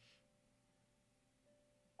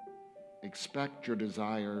 Expect your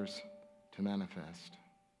desires to manifest.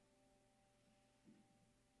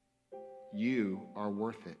 You are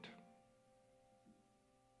worth it.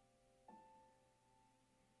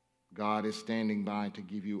 God is standing by to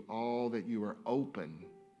give you all that you are open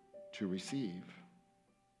to receive.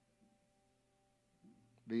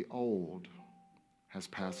 The old has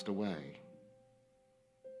passed away.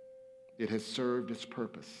 It has served its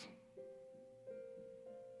purpose.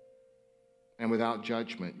 And without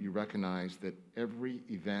judgment, you recognize that every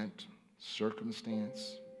event,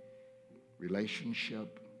 circumstance,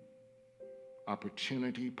 relationship,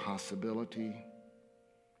 opportunity, possibility,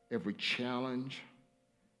 every challenge,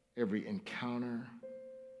 every encounter,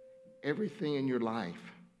 everything in your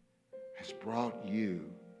life has brought you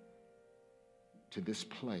to this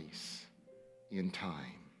place in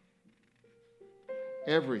time.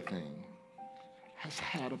 Everything has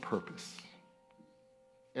had a purpose.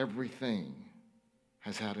 Everything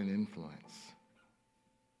has had an influence.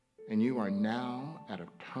 And you are now at a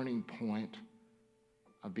turning point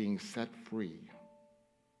of being set free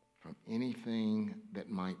from anything that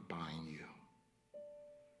might bind you.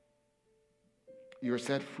 You are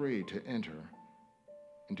set free to enter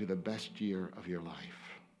into the best year of your life.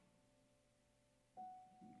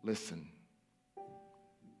 Listen.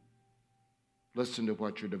 Listen to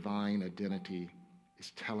what your divine identity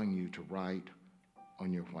is telling you to write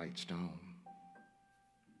on your white stone.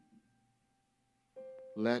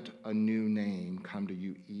 Let a new name come to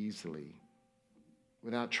you easily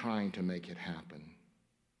without trying to make it happen.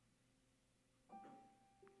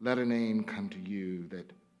 Let a name come to you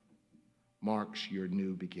that marks your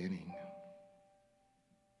new beginning.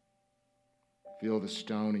 Feel the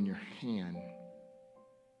stone in your hand.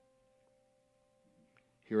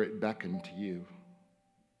 Hear it beckon to you.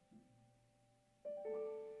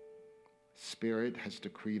 Spirit has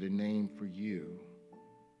decreed a name for you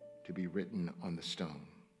to be written on the stone.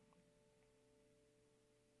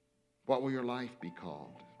 What will your life be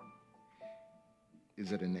called?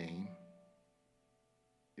 Is it a name?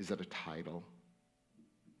 Is it a title?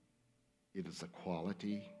 It is a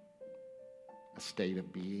quality, a state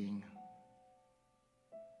of being.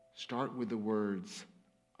 Start with the words,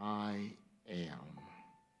 I am.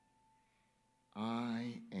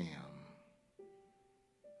 I am.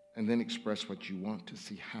 And then express what you want to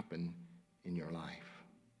see happen in your life.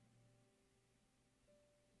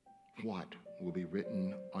 What will be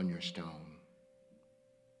written on your stone?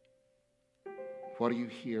 What are you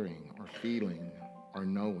hearing or feeling or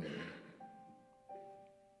knowing?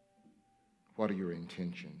 What are your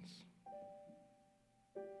intentions?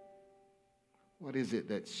 What is it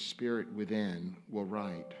that Spirit within will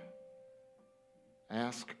write?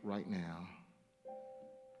 Ask right now.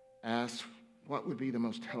 Ask what would be the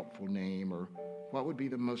most helpful name or what would be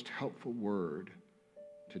the most helpful word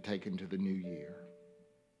to take into the new year.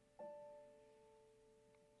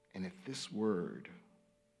 And if this word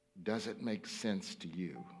doesn't make sense to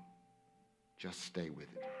you, just stay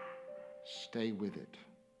with it. Stay with it.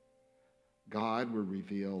 God will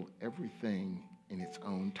reveal everything in its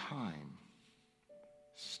own time.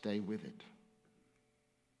 Stay with it.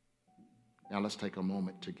 Now let's take a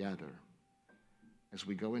moment together as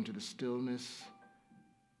we go into the stillness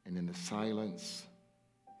and in the silence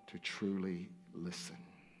to truly listen.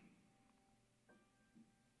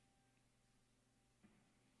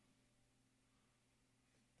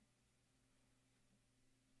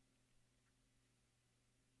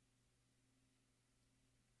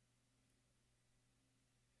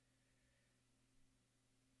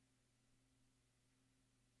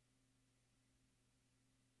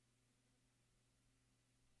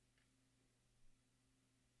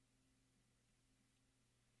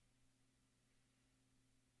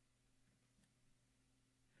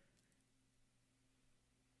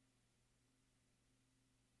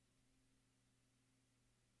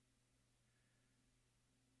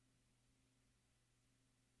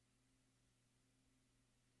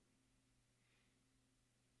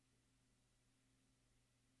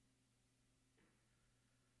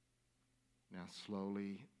 Now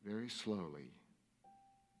slowly, very slowly,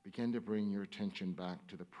 begin to bring your attention back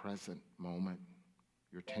to the present moment,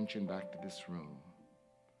 your attention back to this room.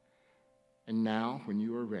 And now, when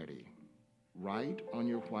you are ready, write on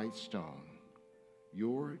your white stone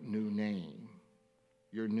your new name,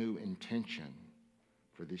 your new intention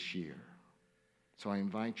for this year. So I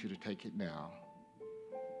invite you to take it now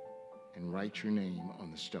and write your name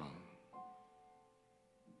on the stone.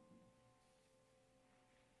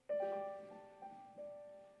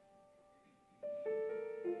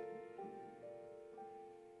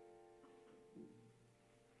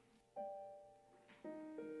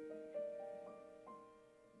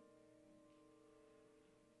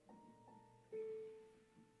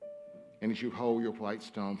 And as you hold your white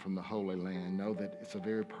stone from the Holy Land, know that it's a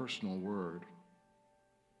very personal word,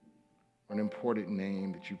 an important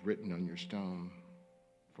name that you've written on your stone,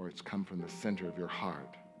 for it's come from the center of your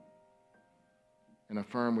heart. And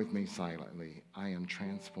affirm with me silently, I am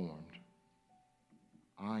transformed.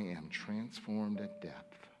 I am transformed at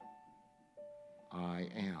depth. I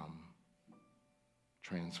am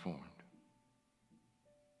transformed.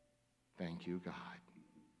 Thank you, God.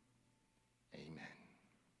 Amen.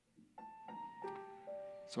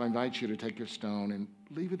 So I invite you to take your stone and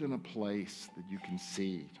leave it in a place that you can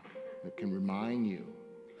see, that can remind you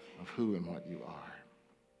of who and what you are.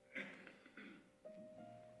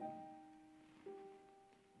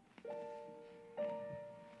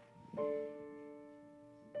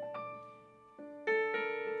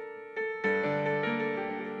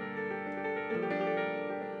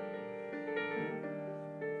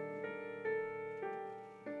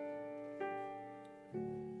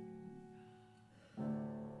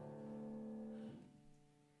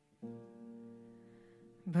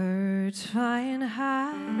 Birds flying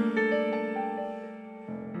high,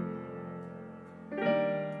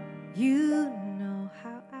 you know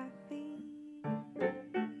how I feel.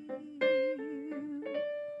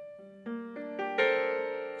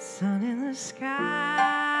 Sun in the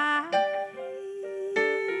sky,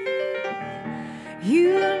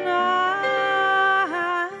 you know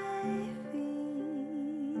how I feel.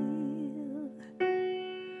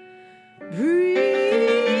 Breathe.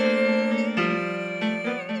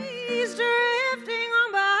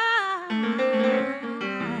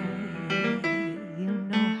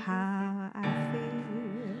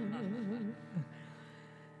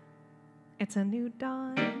 It's a new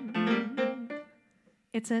dawn,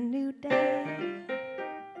 it's a new day,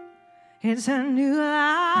 it's a new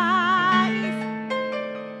life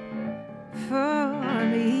for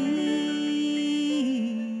me.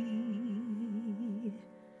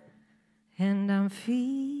 and I'm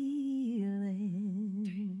feeling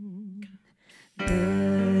good.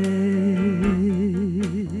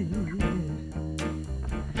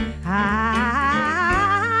 I'm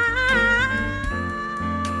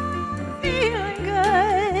feeling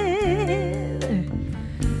good.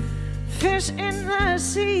 Fish in the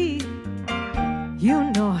sea, you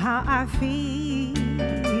know how I feel.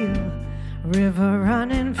 River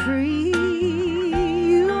running free,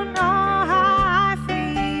 you know how I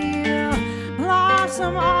feel.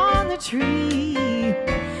 Blossom on the tree,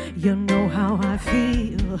 you know how I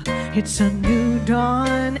feel. It's a new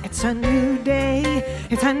dawn, it's a new day,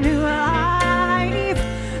 it's a new life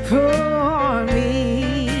for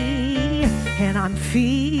me, and I'm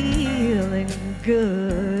feeling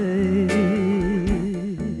good.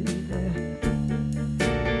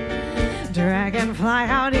 Dragonfly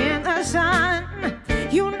out in the sun,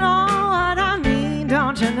 you know what I mean,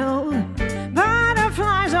 don't you know?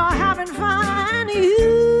 Butterflies are having fun,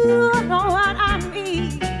 you know what I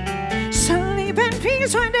mean. Sleep in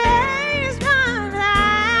peace when day is done,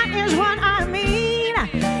 that is what I mean.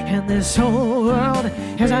 And this whole world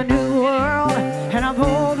is a new world and a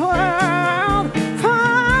bold world for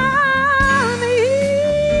me.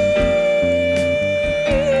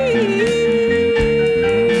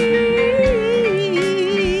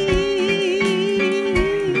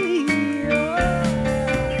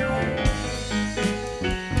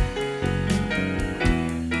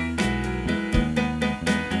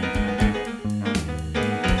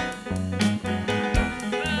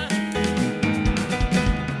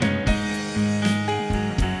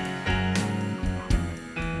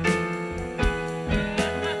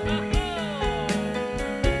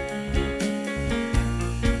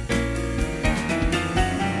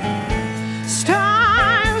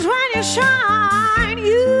 Stars, when you shine,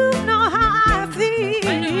 you know how I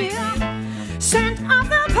feel. Scent of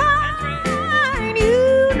the pine,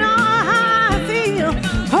 you know how I feel.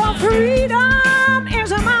 Oh, freedom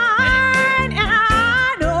is mine, and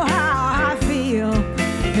I know how I feel.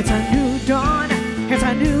 It's a new dawn, it's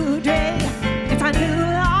a new day, it's a new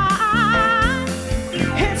life.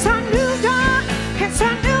 It's a new dawn, it's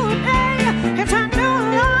a new day, it's a new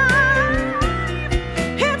life.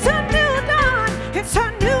 It's a new dawn, it's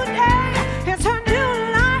a new day, it's a new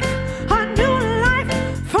life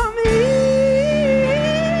for me.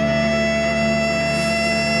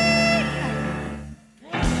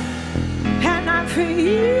 And I'm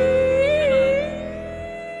feeling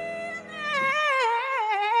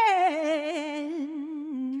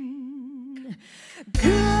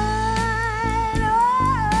good.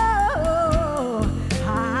 Oh,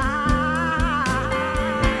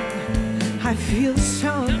 I feel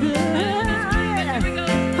so good.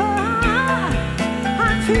 Oh,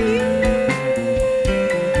 I'm feeling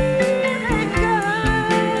good.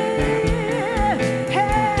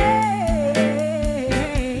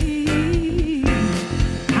 Hey,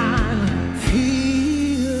 I'm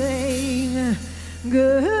feeling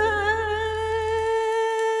good.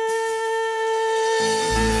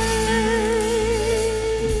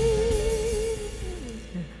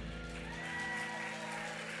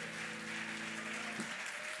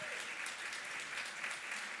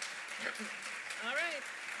 All right.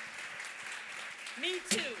 Me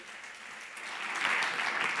too.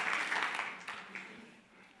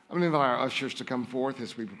 I'm going to invite our ushers to come forth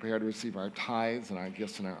as we prepare to receive our tithes and our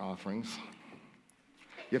gifts and our offerings.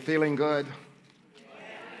 You feeling good?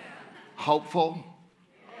 Hopeful?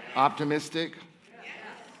 Optimistic?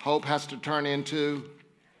 Hope has to turn into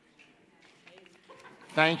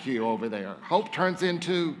thank you over there. Hope turns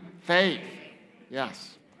into faith.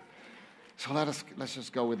 Yes. So let's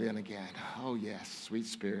just go within again. Oh yes, sweet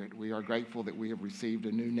Spirit, we are grateful that we have received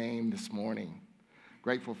a new name this morning.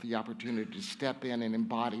 Grateful for the opportunity to step in and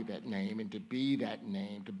embody that name and to be that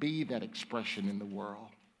name, to be that expression in the world,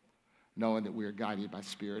 knowing that we are guided by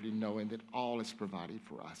Spirit and knowing that all is provided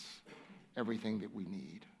for us, everything that we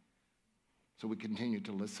need. So we continue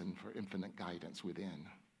to listen for infinite guidance within.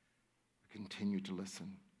 We continue to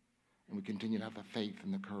listen, and we continue to have the faith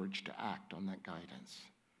and the courage to act on that guidance,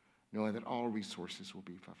 knowing that all resources will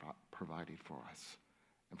be provided for us.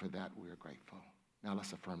 And for that, we are grateful. Now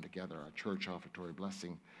let's affirm together our church offertory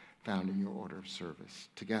blessing found in your order of service.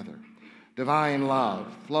 Together, divine love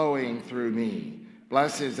flowing through me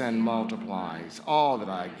blesses and multiplies all that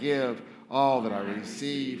I give, all that I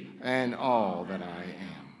receive, and all that I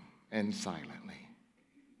am. And silently.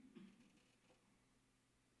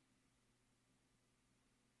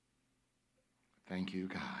 Thank you,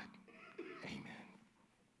 God.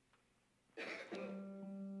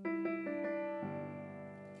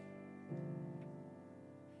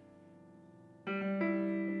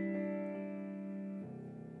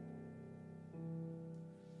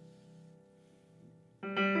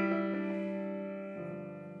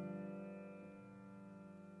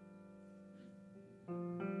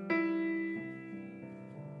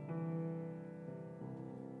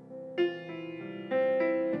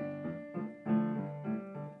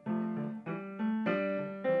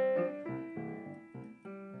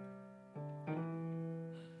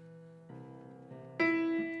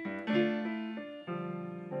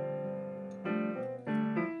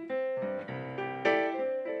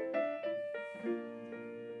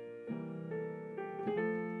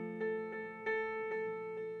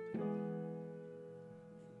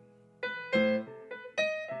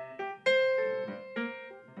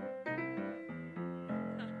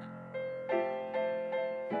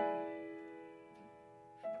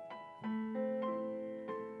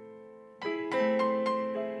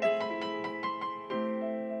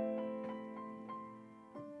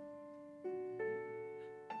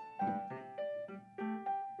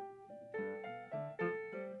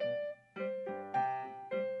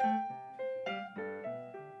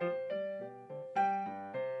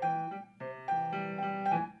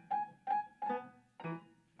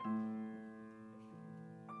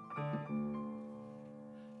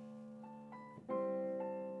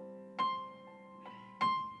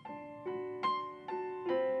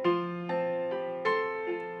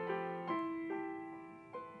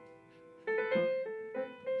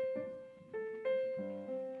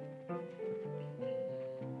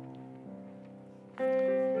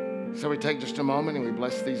 So we take just a moment and we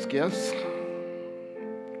bless these gifts.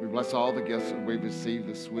 We bless all the gifts that we've received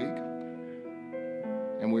this week.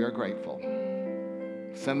 And we are grateful.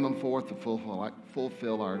 Send them forth to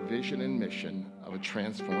fulfill our vision and mission of a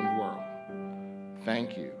transformed world.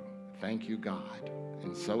 Thank you. Thank you, God.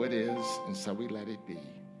 And so it is, and so we let it be.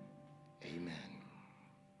 Amen.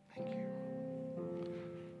 Thank you.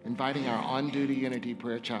 Inviting our on-duty Unity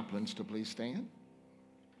Prayer chaplains to please stand.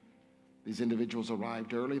 These individuals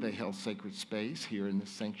arrived early. They held sacred space here in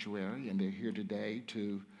this sanctuary, and they're here today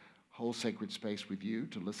to hold sacred space with you,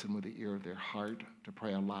 to listen with the ear of their heart, to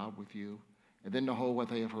pray aloud with you, and then to hold what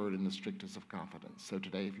they have heard in the strictest of confidence. So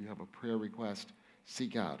today, if you have a prayer request,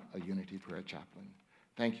 seek out a Unity Prayer chaplain.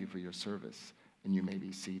 Thank you for your service, and you may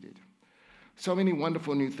be seated. So many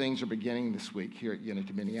wonderful new things are beginning this week here at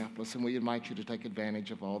Unity Minneapolis, and we invite you to take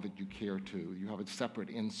advantage of all that you care to. You have a separate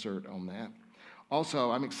insert on that.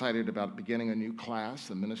 Also, I'm excited about beginning a new class,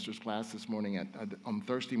 a minister's class this morning on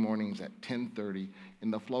Thursday mornings at 10:30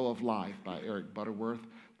 in The Flow of Life by Eric Butterworth.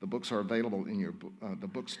 The books are available in the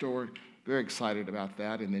bookstore. Very excited about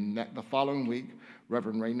that. And then the following week,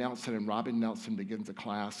 Reverend Ray Nelson and Robin Nelson begins a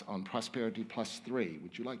class on Prosperity Plus 3.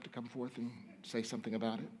 Would you like to come forth and say something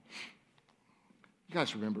about it? You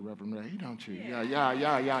guys remember Reverend Ray, don't you? Yeah.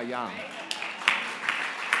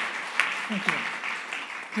 Thank you.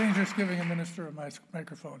 Dangerous giving a minister a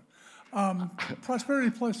microphone. Prosperity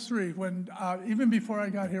Plus 3, when even before I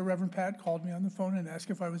got here, Reverend Pat called me on the phone and asked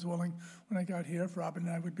if I was willing, when I got here, if Robin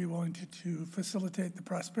and I would be willing to facilitate the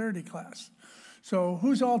prosperity class. So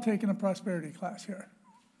who's all taken a prosperity class here?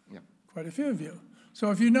 Yep. Quite a few of you. So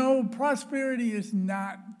if you know, prosperity is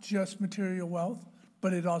not just material wealth,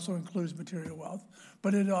 but it also includes material wealth.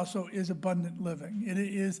 But it also is abundant living. It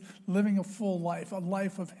is living a full life, a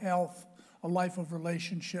life of health, a life of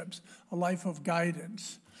relationships, a life of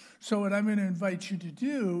guidance. So what I'm going to invite you to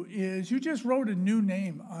do is, you just wrote a new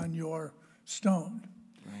name on your stone,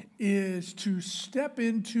 Right. is to step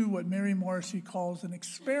into what Mary Morrissey calls an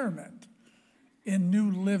experiment in new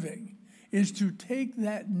living, is to take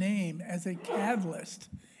that name as a catalyst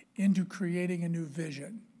into creating a new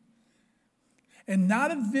vision. And not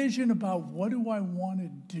a vision about what do I want to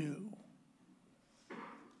do.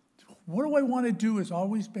 What do I want to do is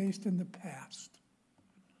always based in the past.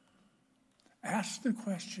 Ask the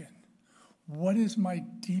question, what is my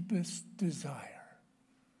deepest desire?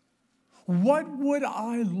 What would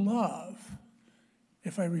I love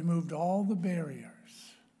if I removed all the barriers?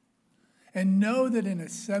 And know that in a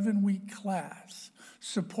 7-week class,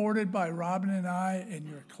 supported by Robin and I and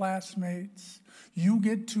your classmates, you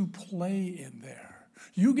get to play in there.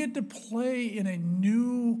 You get to play in a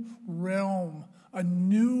new realm, a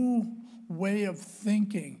new way of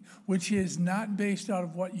thinking, which is not based out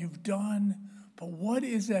of what you've done, but what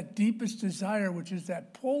is that deepest desire, which is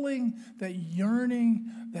that pulling, that yearning,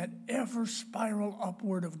 that ever spiral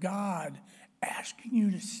upward of God, asking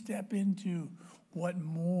you to step into what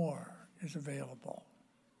more is available.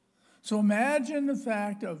 So imagine the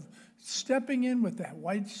fact of stepping in with that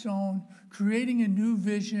white stone, creating a new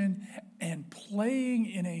vision, and playing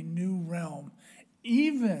in a new realm.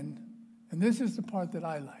 Even, and this is the part that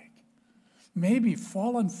I like, maybe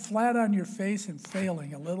falling flat on your face and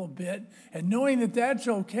failing a little bit, and knowing that that's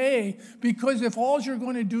okay, because if all you're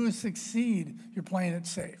going to do is succeed, you're playing it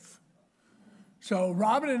safe. So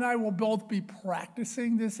Robin and I will both be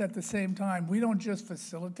practicing this at the same time. We don't just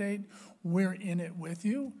facilitate, we're in it with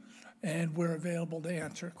you. And we're available to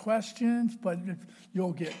answer questions, but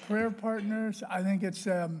you'll get prayer partners. I think it's,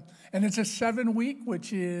 and it's a 7-week,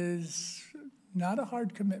 which is not a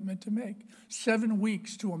hard commitment to make. 7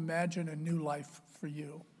 weeks to imagine a new life for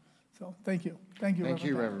you. So thank you. Thank you, Thank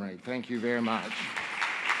you, Reverend Ray. Thank you very much.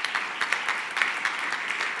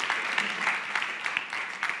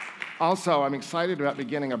 Also, I'm excited about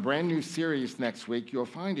beginning a brand new series next week. You'll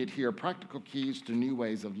find it here, Practical Keys to New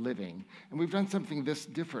Ways of Living. And we've done something a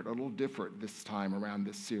little different this time around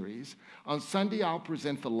this series. On Sunday, I'll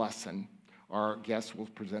present the lesson. Our guests will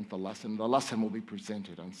present the lesson. The lesson will be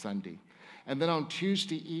presented on Sunday. And then on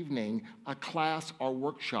Tuesday evening, a class or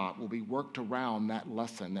workshop will be worked around that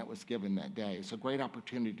lesson that was given that day. It's a great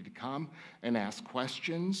opportunity to come and ask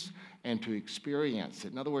questions and to experience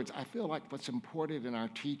it. In other words, I feel like what's important in our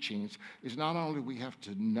teachings is not only we have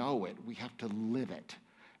to know it, we have to live it.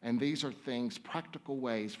 And these are things, practical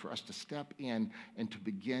ways for us to step in and to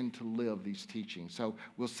begin to live these teachings. So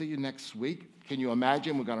we'll see you next week. Can you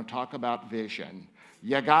imagine? We're going to talk about vision.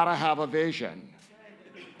 You got to have a vision.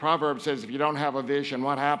 Proverbs says, if you don't have a vision,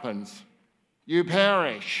 what happens? You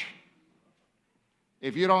perish.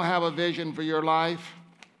 If you don't have a vision for your life,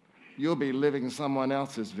 you'll be living someone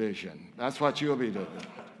else's vision. That's what you'll be doing.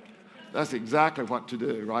 That's exactly what to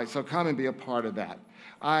do, right? So come and be a part of that.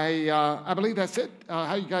 I believe that's it.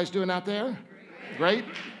 How you guys doing out there? Great.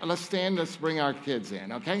 Let's stand. Let's bring our kids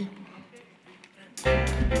in, okay?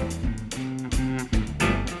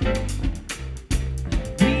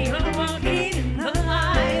 We are walking in the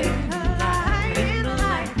light, in the light, in the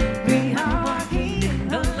light. We are walking in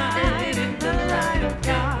the light of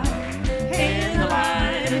God. In the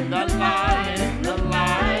light, in the light, in the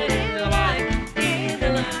light, in the light, in the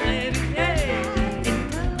light, yeah.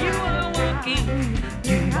 You are walking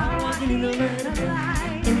in the light of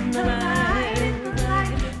light, in the light, in the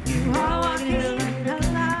light. You are walking in the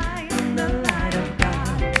light of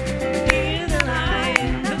God. In the light,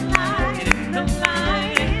 in the light, in the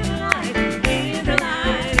light, in the light, in the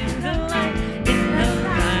light, in the light, in the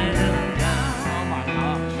light of God. Oh, my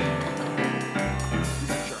gosh.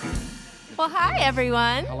 Well, hi,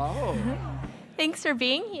 everyone. Hello. Thanks for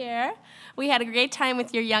being here. We had a great time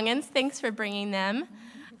with your youngins. Thanks for bringing them.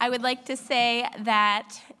 I would like to say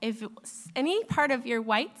that if any part of your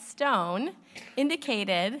white stone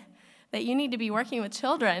indicated that you need to be working with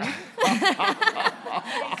children,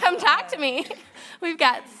 come talk to me. We've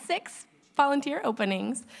got 6 volunteer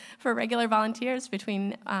openings for regular volunteers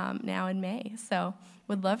between now and May. So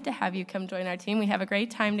would love to have you come join our team. We have a great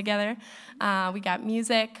time together. We got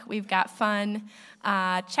music. We've got fun.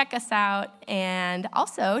 Check us out. And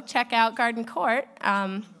also check out Garden Court.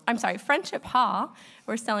 Friendship Hall.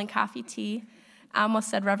 We're selling coffee, tea. I almost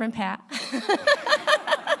said Reverend Pat.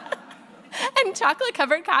 And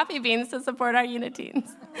chocolate-covered coffee beans to support our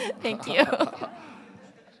Uniteens. Thank you.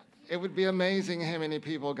 It would be amazing how many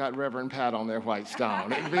people got Reverend Pat on their white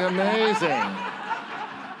stone. It would be amazing.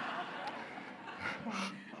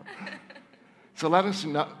 So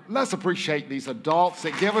let's appreciate these adults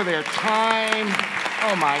that give her their time.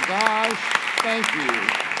 Oh my gosh, thank you.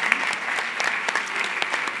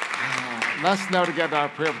 Let's know together our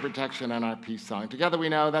prayer of protection and our peace song. Together we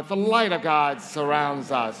know that the light of God surrounds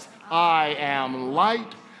us. I am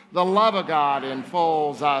light. The love of God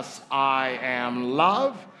enfolds us. I am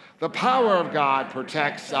love. The power of God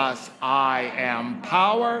protects us. I am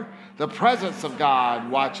power. The presence of God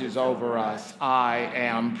watches over us. I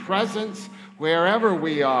am presence. Wherever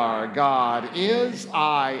we are, God is.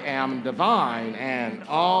 I am divine, and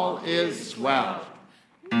all is well.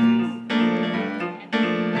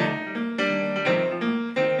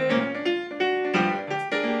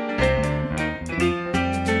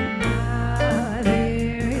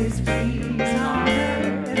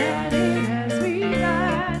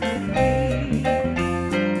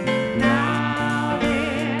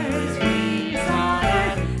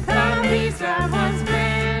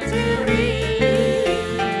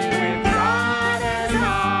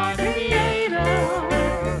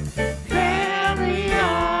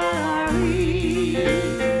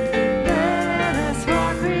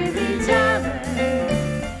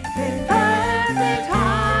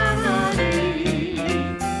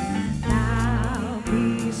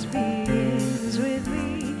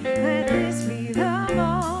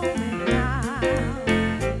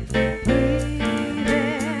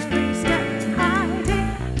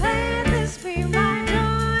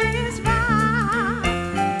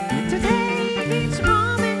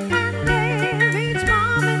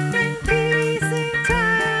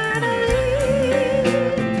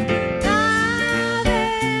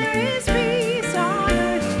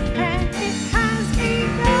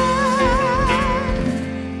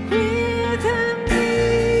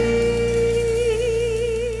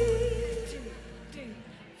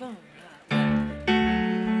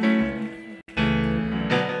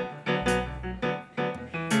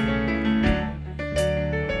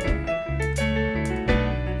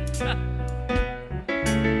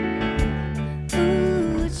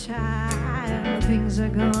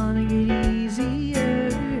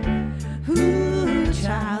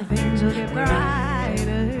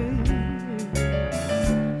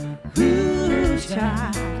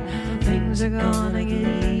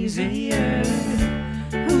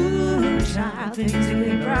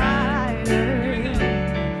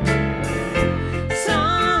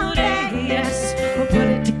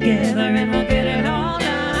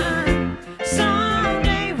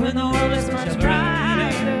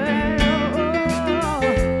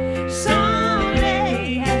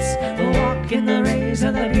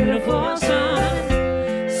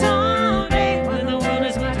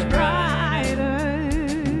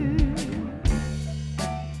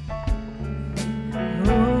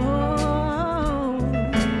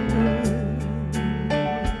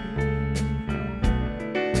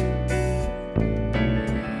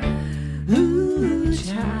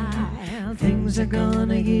 Things are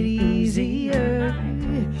gonna get easier.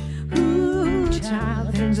 Ooh,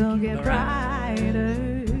 child, things will get brighter.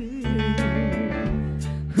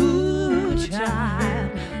 Ooh,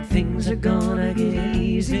 child, things are gonna get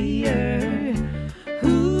easier.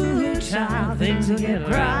 Ooh, child, things will get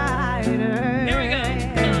brighter. Here we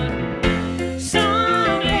go.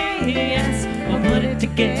 Someday, yes, we'll put it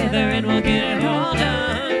together and we'll get it all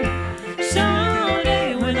done.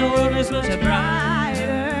 Someday, when the world is much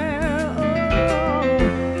brighter.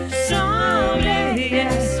 Oh, someday,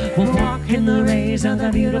 yes, we'll walk in the rays of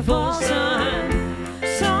the beautiful sun.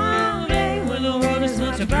 Someday, when the world is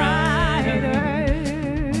much brighter.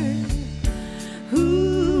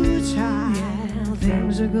 Ooh, child,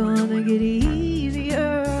 things are gonna get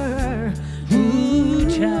easier. Ooh,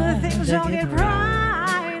 child, things will get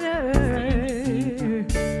brighter.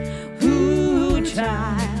 Ooh,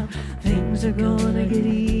 child, things are gonna get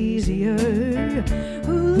easier.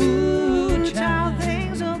 Ooh, child,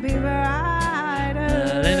 things will be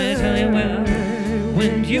brighter. Let me tell you, well,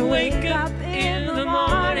 when you wake up in the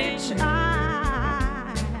morning,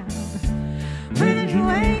 child. When you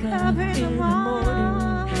wake up in the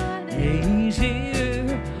morning,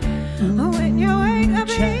 easier. when you wake up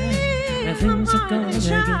in the Things are gonna morning, get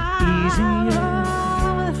child, things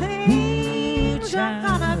are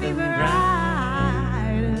gonna be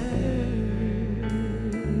brighter.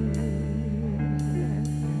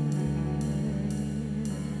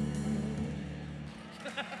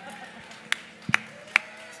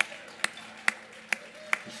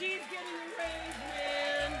 She's getting a raise,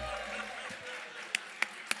 man.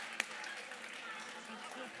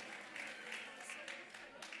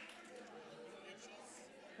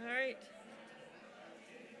 All right.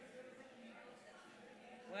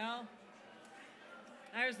 Well,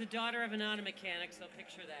 I was the daughter of an auto mechanic, so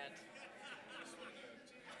picture that.